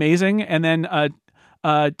is amazing. And then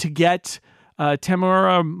to get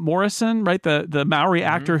Tamura Morrison, right, the Maori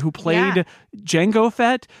actor who played Jango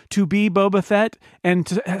Fett, to be Boba Fett, and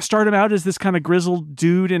to start him out as this kind of grizzled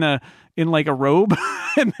dude in like a robe,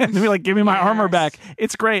 and then be like, give me my armor back.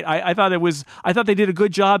 It's great. I thought they did a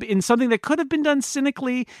good job in something that could have been done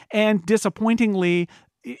cynically and disappointingly.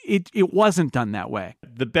 It wasn't done that way.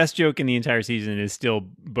 The best joke in the entire season is still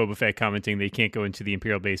Boba Fett commenting they can't go into the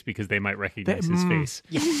Imperial base because they might recognize his face.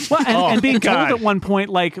 Yeah. Well, and being told at one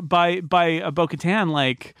point, like by Bo-Katan,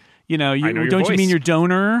 like, you know don't you mean your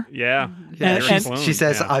donor? Yeah. And she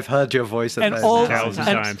says, I've heard your voice. And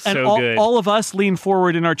all of us lean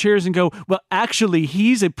forward in our chairs and go, well, actually,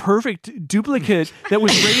 he's a perfect duplicate that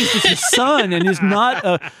was raised as his son and is not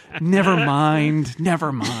a... Never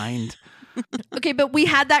mind. Okay, but we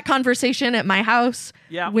had that conversation at my house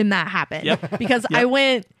when that happened. Because I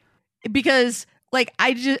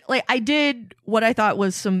did what I thought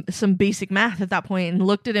was some basic math at that point and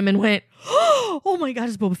looked at him and went, oh my God,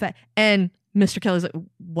 it's Boba Fett. And Mr. Kelly's like,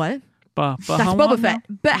 what? That's Boba Fett.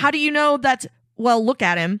 But how do you know that's, well, look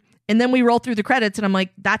at him. And then we roll through the credits and I'm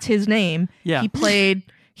like, that's his name. Yeah. He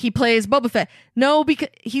plays Boba Fett. No, because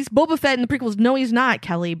he's Boba Fett in the prequels. No, he's not,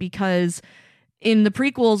 Kelly, because in the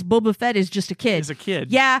prequels, Boba Fett is just a kid. He's a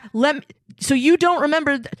kid. Yeah. So you don't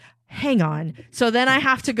remember... Hang on. So then I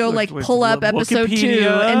have to go pull up episode 2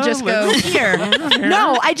 and just go here.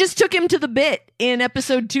 No, I just took him to the bit in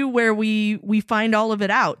episode 2 where we find all of it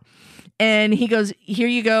out. And he goes, here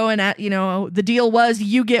you go. And the deal was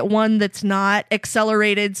you get one that's not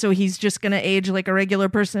accelerated. So he's just going to age like a regular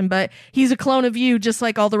person, but he's a clone of you, just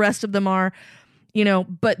like all the rest of them are,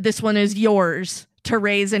 but this one is yours to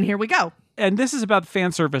raise. And here we go. And this is about the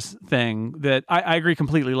fan service thing that I agree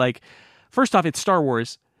completely. Like, first off, it's Star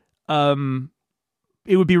Wars.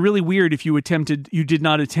 It would be really weird if you did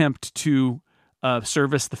not attempt to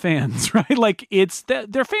service the fans, right? Like,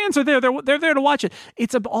 their fans are there. They're there to watch it.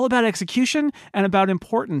 It's all about execution and about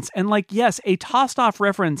importance. And like, yes, a tossed off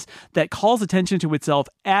reference that calls attention to itself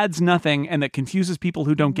adds nothing and that confuses people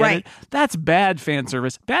who don't get it. That's bad fan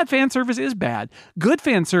service. Bad fan service is bad. Good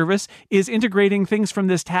fan service is integrating things from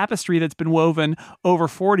this tapestry that's been woven over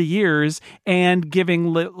 40 years and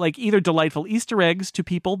giving like either delightful Easter eggs to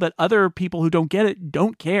people that other people who don't get it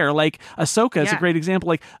don't care. Like Ahsoka is a great example.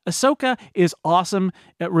 Like, Ahsoka is awesome.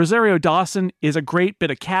 Rosario Dawson is a great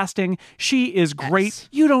bit of casting. She is great. Yes.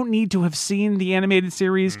 You don't need to have seen the animated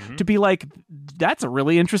series to be like, that's a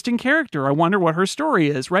really interesting character. I wonder what her story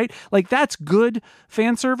is, right? Like, that's good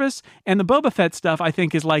fan service. And the Boba Fett stuff, I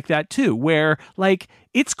think, is like that too, where like,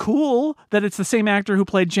 it's cool that it's the same actor who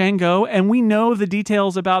played Jango, and we know the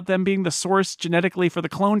details about them being the source genetically for the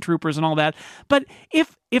clone troopers and all that. But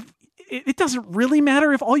if it doesn't really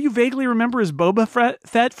matter if all you vaguely remember is Boba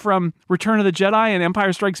Fett from Return of the Jedi and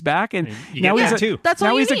Empire Strikes Back, and now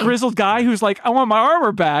he's a grizzled guy who's like, I want my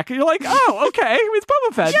armor back. And you're like, oh, okay, it's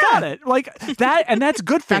Boba Fett, got it. Like that, and that's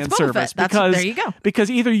good fan service because there you go.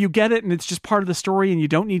 Because either you get it and it's just part of the story and you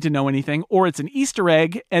don't need to know anything, or it's an Easter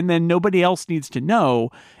egg and then nobody else needs to know.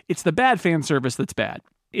 It's the bad fan service that's bad.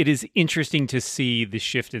 It is interesting to see the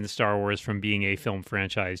shift in Star Wars from being a film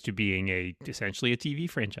franchise to being essentially a TV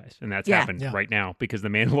franchise. And that's happened right now because The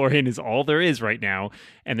Mandalorian is all there is right now.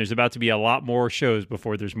 And there's about to be a lot more shows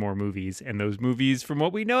before there's more movies. And those movies, from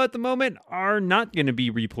what we know at the moment, are not going to be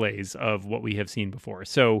replays of what we have seen before.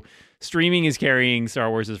 So streaming is carrying Star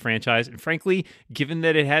Wars as a franchise. And frankly, given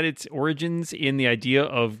that it had its origins in the idea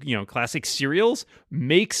of, classic serials,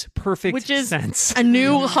 makes perfect sense. Which is a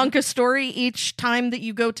new hunk of story each time that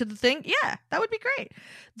you go to the thing. Yeah, that would be great.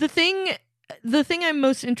 The thing I'm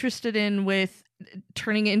most interested in with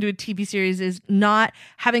turning it into a TV series is not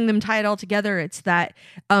having them tie it all together. It's that,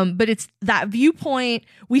 but it's that viewpoint.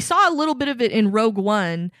 We saw a little bit of it in Rogue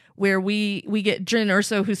One, where we get Jyn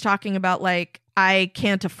Erso, who's talking about like, I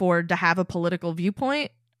can't afford to have a political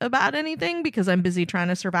viewpoint about anything because I'm busy trying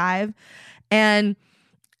to survive. And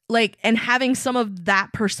like, and having some of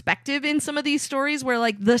that perspective in some of these stories where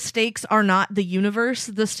like the stakes are not the universe,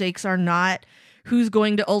 the stakes are not who's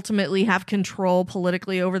going to ultimately have control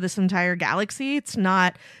politically over this entire galaxy. It's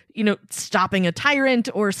not, you know, stopping a tyrant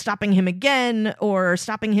or stopping him again or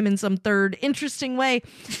stopping him in some third interesting way.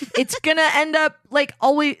 It's gonna end up like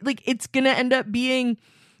always, like it's gonna end up being,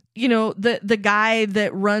 you know, the guy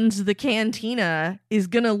that runs the cantina is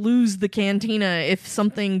gonna lose the cantina if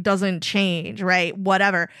something doesn't change, right?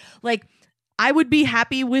 Whatever. Like, I would be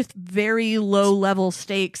happy with very low level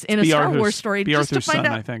stakes in a Star Wars story B. just Arthur's to find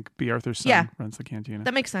son, out. I think. B. Arthur's son runs the cantina.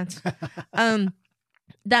 That makes sense.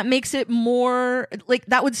 That makes it more like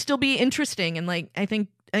that would still be interesting. And like I think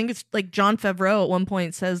it's like Jon Favreau at one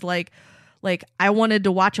point says like I wanted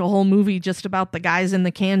to watch a whole movie just about the guys in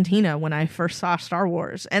the cantina when I first saw Star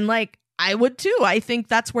Wars. And like I would too. I think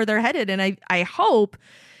that's where they're headed. And I hope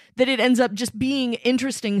that it ends up just being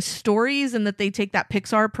interesting stories and that they take that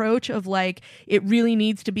Pixar approach of like, it really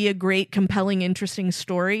needs to be a great, compelling, interesting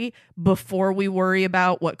story before we worry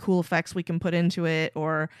about what cool effects we can put into it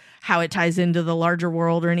or how it ties into the larger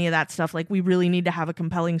world or any of that stuff. Like, we really need to have a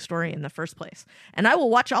compelling story in the first place. And I will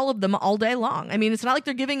watch all of them all day long. I mean, it's not like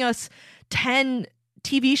they're giving us 10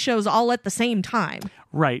 TV shows all at the same time.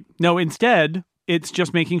 Right. No, instead, it's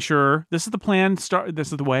just making sure this is the plan.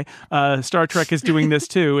 This is the way. Star Trek is doing this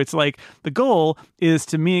too. It's like the goal is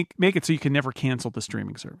to make it so you can never cancel the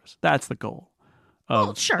streaming service. That's the goal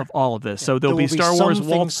of all of this. So there'll be Star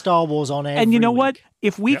Wars. Star Wars on every and you know week. what?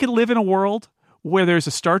 If we could live in a world where there's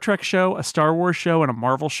a Star Trek show, a Star Wars show, and a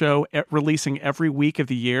Marvel show releasing every week of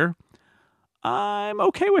the year, I'm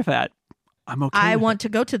okay with that. I want to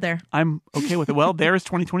go to there. I'm okay with it. Well, there's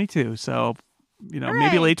 2022, so maybe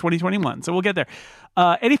Hooray. late 2021. So we'll get there.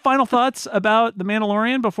 Any final thoughts about The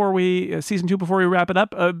Mandalorian before season 2 before we wrap it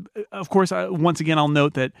up? Of course, once again, I'll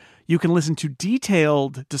note that you can listen to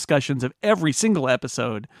detailed discussions of every single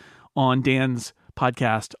episode on Dan's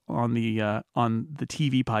podcast on the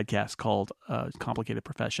TV podcast called Complicated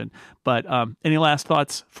Profession. But any last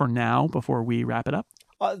thoughts for now before we wrap it up?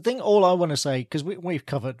 I think all I want to say, because we've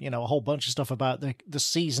covered, a whole bunch of stuff about the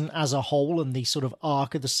season as a whole and the sort of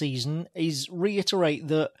arc of the season, is reiterate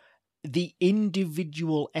that the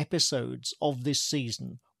individual episodes of this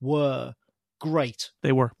season were great.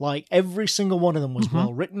 They were. Like, every single one of them was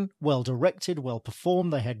well written, well directed, well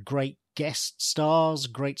performed. They had great guest stars,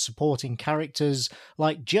 great supporting characters.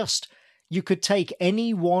 Like, you could take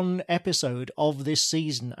any one episode of this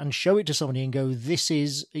season and show it to somebody and go, this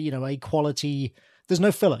is, a quality. There's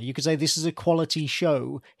no filler. You could say this is a quality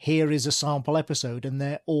show. Here is a sample episode, and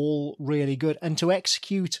they're all really good. And to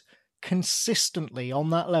execute consistently on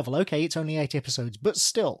that level, okay, it's only 8 episodes, but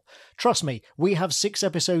still, trust me, we have 6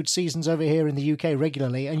 episode seasons over here in the UK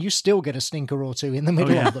regularly, and you still get a stinker or two in the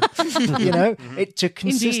middle of them. To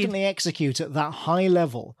consistently execute at that high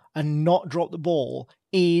level and not drop the ball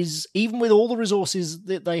is, even with all the resources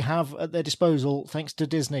that they have at their disposal, thanks to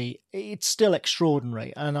Disney, it's still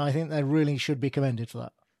extraordinary. And I think they really should be commended for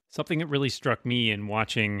that. Something that really struck me in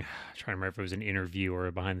watching, I'm trying to remember if it was an interview or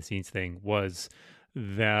a behind the scenes thing, was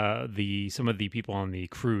some of the people on the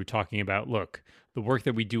crew talking about, look, the work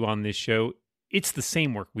that we do on this show, it's the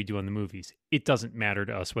same work we do on the movies. It doesn't matter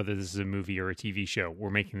to us whether this is a movie or a TV show. We're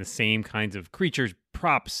making the same kinds of creatures,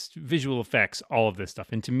 props, visual effects, all of this stuff.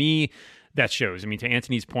 And to me, that shows. I mean, to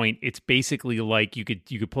Anthony's point, it's basically like you could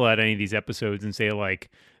pull out any of these episodes and say, like,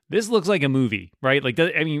 this looks like a movie, right? Like,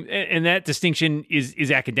 I mean, and that distinction is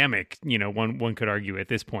academic. One could argue at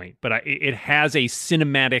this point, but it has a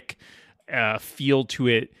cinematic feel to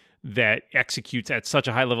it that executes at such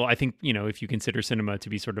a high level. I think, if you consider cinema to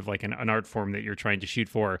be sort of like an art form that you're trying to shoot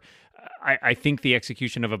for, I think the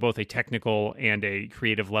execution of both a technical and a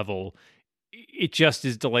creative level, it just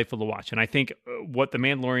is delightful to watch. And I think what The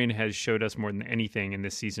Mandalorian has showed us more than anything in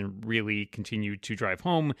this season really continued to drive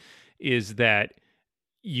home is that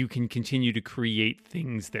you can continue to create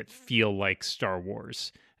things that feel like Star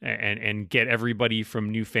Wars and get everybody from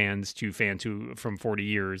new fans to fans who from 40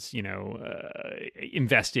 years,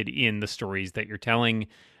 invested in the stories that you're telling.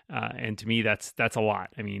 And to me, that's a lot.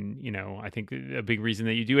 I mean, I think a big reason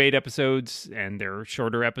that you do 8 episodes and they're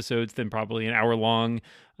shorter episodes than probably an hour long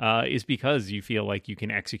is because you feel like you can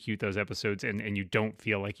execute those episodes and you don't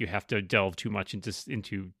feel like you have to delve too much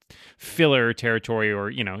into filler territory or,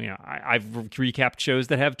 I've recapped shows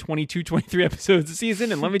that have 22, 23 episodes a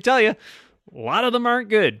season. And let me tell you, A lot of them aren't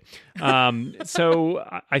good.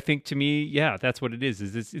 So I think to me, yeah, that's what it is.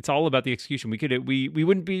 It's all about the execution. We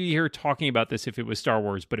wouldn't be here talking about this if it was Star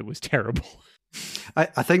Wars, but it was terrible.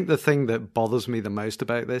 I think the thing that bothers me the most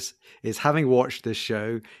about this is having watched this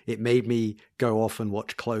show, it made me go off and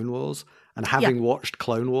watch Clone Wars. And having watched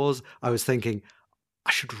Clone Wars, I was thinking,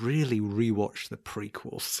 I should really rewatch the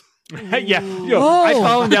prequels. Yeah,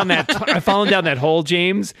 I've fallen down that hole,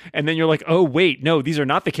 James, and then you're like, oh wait, no, these are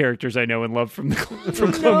not the characters I know and love from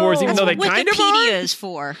Clone Wars, even though they kind of are. Wikipedia is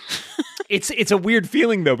for. It's a weird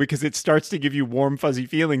feeling though, because it starts to give you warm, fuzzy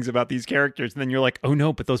feelings about these characters, and then you're like, oh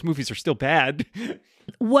no, but those movies are still bad.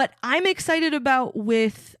 What I'm excited about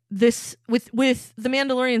with this, with The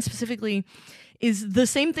Mandalorian specifically, is the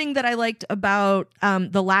same thing that I liked about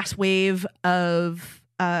the last wave of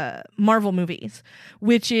Marvel movies,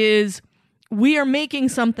 which is we are making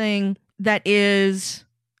something that is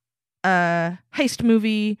a heist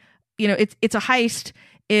movie. You know, it's a heist.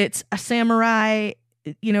 It's a samurai.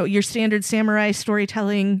 You know, your standard samurai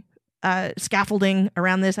storytelling scaffolding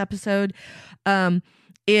around this episode.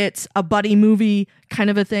 It's a buddy movie kind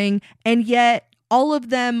of a thing, and yet all of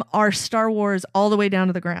them are Star Wars all the way down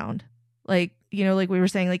to the ground. Like, you know, like we were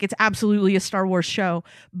saying, like it's absolutely a Star Wars show,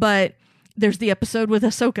 but there's the episode with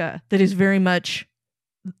Ahsoka that is very much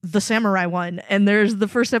the samurai one. And there's the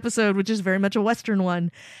first episode, which is very much a Western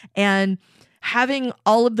one. And having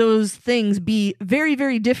all of those things be very,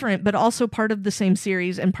 very different, but also part of the same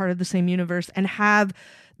series and part of the same universe, and have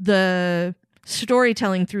the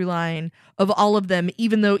storytelling through line of all of them,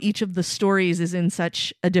 even though each of the stories is in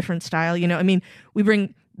such a different style. You know, I mean, we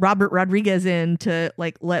bring Robert Rodriguez in to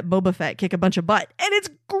like let Boba Fett kick a bunch of butt, and it's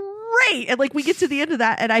great. And like we get to the end of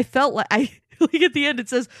that, and I felt like like at the end it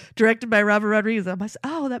says directed by Robert Rodriguez. I'm like,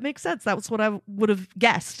 oh, that makes sense. That was what I would have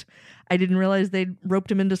guessed. I didn't realize they'd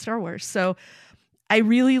roped him into Star Wars. So I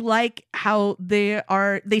really like how they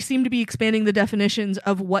seem to be expanding the definitions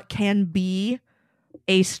of what can be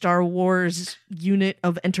a Star Wars unit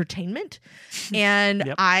of entertainment.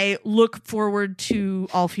 And I look forward to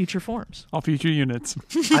all future forms. All future units.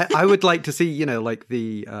 I would like to see, you know, like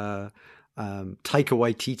the Taika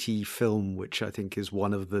Waititi film, which I think is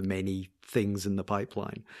one of the many things in the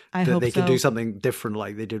pipeline. I that hope they can so. do something different,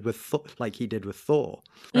 like they did with, like he did with Thor.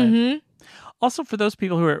 Mm-hmm. Also, for those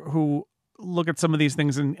people who look at some of these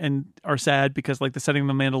things and are sad because like the setting of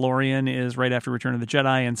the Mandalorian is right after Return of the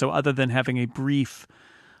Jedi, and so other than having a brief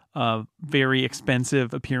very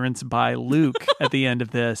expensive appearance by Luke at the end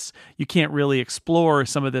of this, you can't really explore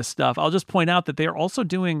some of this stuff. I'll just point out that they're also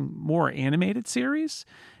doing more animated series,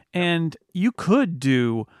 and you could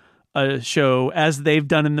do a show as they've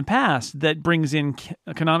done in the past that brings in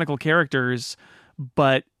canonical characters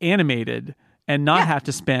but animated, and not have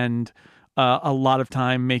to spend a lot of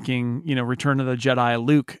time making, you know, Return of the Jedi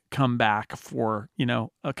Luke come back for, you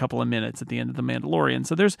know, a couple of minutes at the end of The Mandalorian.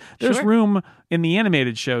 So there's room in the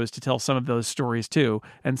animated shows to tell some of those stories too.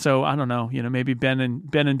 And so I don't know, you know, maybe Ben and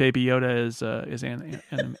Baby Yoda is an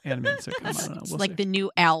animated sitcom. I don't know. It's We'll like see. the new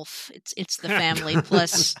Alf. It's the family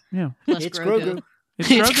plus It's Grogu. It's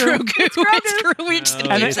It's Grogu. Grogu. It's Grogu. We just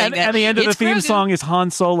didn't And, keep saying and, that. and the end of the It's theme Grogu. song is Han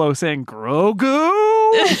Solo saying Grogu.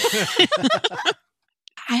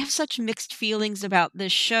 I have such mixed feelings about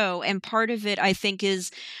this show, and part of it, I think,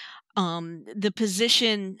 is the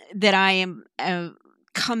position that I am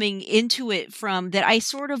coming into it from, that I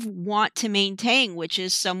sort of want to maintain, which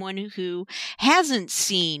is someone who hasn't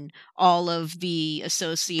seen all of the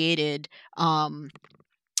associated,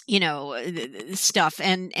 stuff,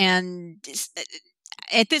 and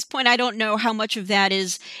at this point, I don't know how much of that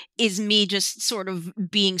is me just sort of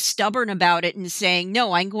being stubborn about it and saying,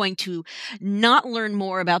 no, I'm going to not learn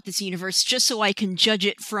more about this universe just so I can judge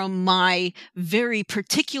it from my very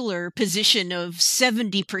particular position of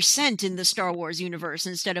 70% in the Star Wars universe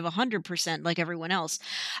instead of 100% like everyone else.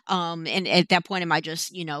 And at that point, am I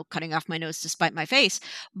just, cutting off my nose to spite my face?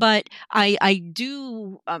 But I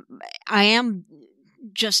am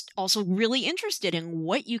just also really interested in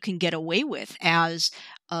what you can get away with as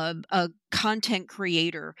a content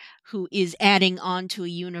creator who is adding on to a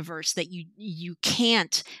universe that you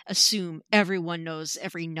can't assume everyone knows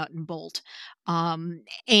every nut and bolt,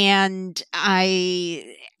 and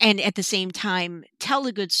at the same time tell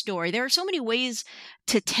a good story. There are so many ways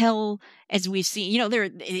to tell, as we've seen,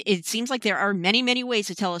 it seems like there are many ways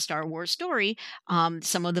to tell a Star Wars story.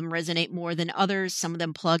 Some of them resonate more than others. Some of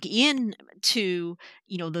them plug in to,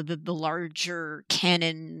 the larger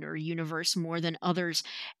canon or universe more than others.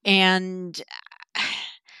 And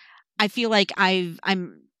I feel like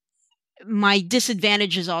my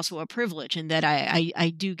disadvantage is also a privilege in that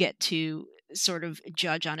I do get to sort of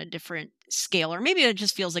judge on a different scale, or maybe it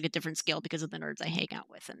just feels like a different scale because of the nerds I hang out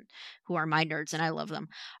with and who are my nerds, and I love them.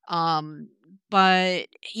 But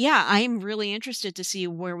yeah, I'm really interested to see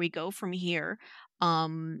where we go from here.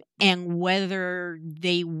 And whether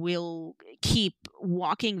they will keep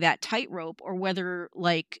walking that tightrope, or whether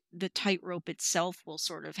like the tightrope itself will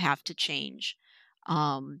sort of have to change.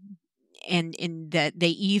 And in that they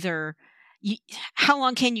either, how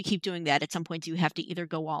long can you keep doing that? At some point, you have to either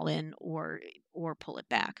go all in or pull it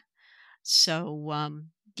back. So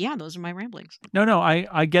yeah, those are my ramblings. No,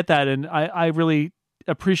 I get that, and I really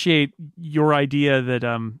appreciate your idea that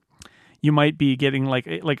you might be getting like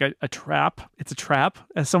a trap. It's a trap,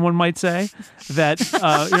 as someone might say. That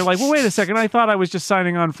you're like, well, wait a second. I thought I was just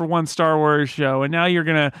signing on for one Star Wars show, and now you're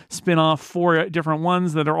going to spin off 4 different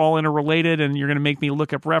ones that are all interrelated, and you're going to make me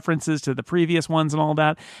look up references to the previous ones and all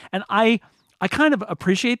that. And I kind of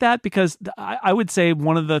appreciate that, because I would say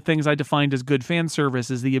one of the things I defined as good fan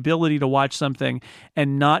service is the ability to watch something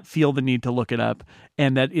and not feel the need to look it up,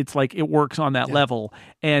 and that it's like it works on that level.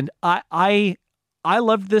 And I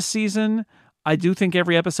loved this season. I do think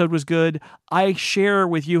every episode was good. I share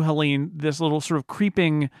with you, Helene, this little sort of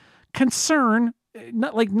creeping concern.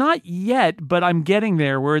 Not yet, but I'm getting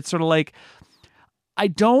there, where it's sort of like, I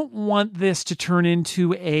don't want this to turn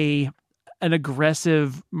into an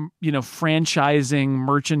aggressive, franchising,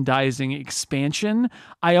 merchandising expansion.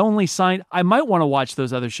 I might want to watch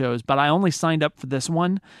those other shows, but I only signed up for this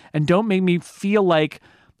one. And don't make me feel like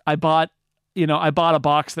I bought a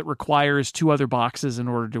box that requires 2 other boxes in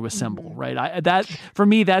order to assemble, right? That for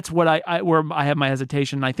me, that's what where I have my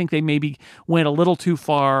hesitation. I think they maybe went a little too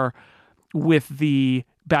far with the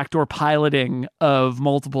backdoor piloting of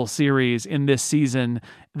multiple series in this season,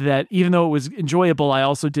 that even though it was enjoyable, I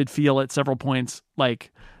also did feel at several points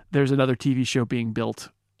like there's another TV show being built,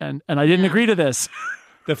 and I didn't agree to this.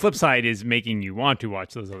 The flip side is making you want to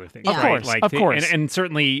watch those other things. Yeah. Of course. And And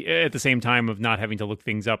certainly at the same time of not having to look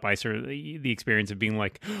things up, the experience of being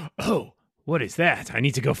like, oh, what is that? I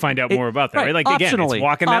need to go find out more about that. Right? Like, again, it's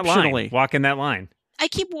walking that line. I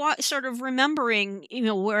keep sort of remembering,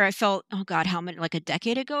 where I felt, oh God, how many, like a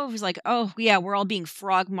decade ago, it was like, oh yeah, we're all being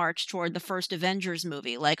frog marched toward the first Avengers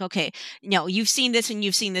movie. Like, okay, you've seen this and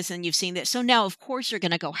you've seen this and you've seen this. So now, of course, you're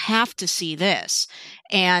going to have to see this,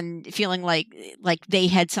 and feeling like they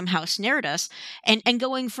had somehow snared us, and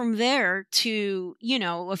going from there to,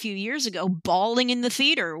 a few years ago, bawling in the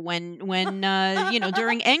theater when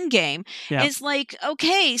during Endgame. Yeah. It's like,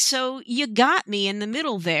 okay, so you got me in the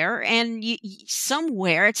middle there, and somewhere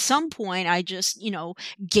at some point I just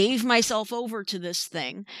gave myself over to this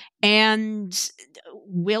thing, and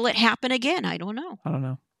will it happen again? I don't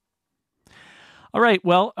know. All right,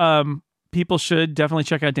 well, people should definitely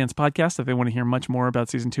check out Dan's podcast if they want to hear much more about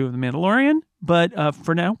season 2 of The Mandalorian, but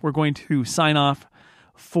for now we're going to sign off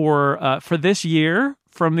for this year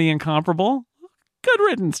from the incomparable. Good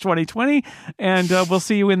riddance, 2020, and we'll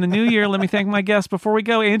see you in the new year. Let me thank my guests before we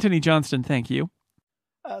go. Anthony Johnston, thank you.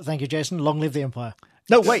 Thank you, Jason. Long live the Empire.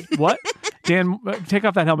 No, wait. What? Dan, take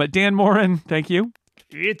off that helmet. Dan Morin, thank you.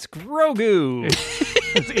 It's Grogu.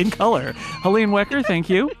 It's in color. Helene Wecker, thank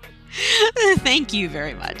you. Thank you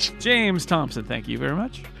very much. James Thompson, thank you very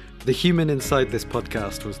much. The human inside this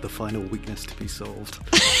podcast was the final weakness to be solved.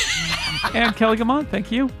 And Kelly Gamont,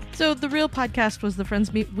 thank you. So the real podcast was the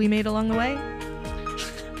friends we made along the way?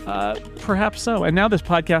 Perhaps so. And now this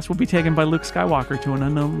podcast will be taken by Luke Skywalker to an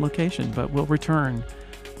unknown location, but we'll return.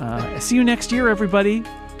 See you next year, everybody.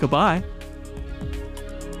 Goodbye.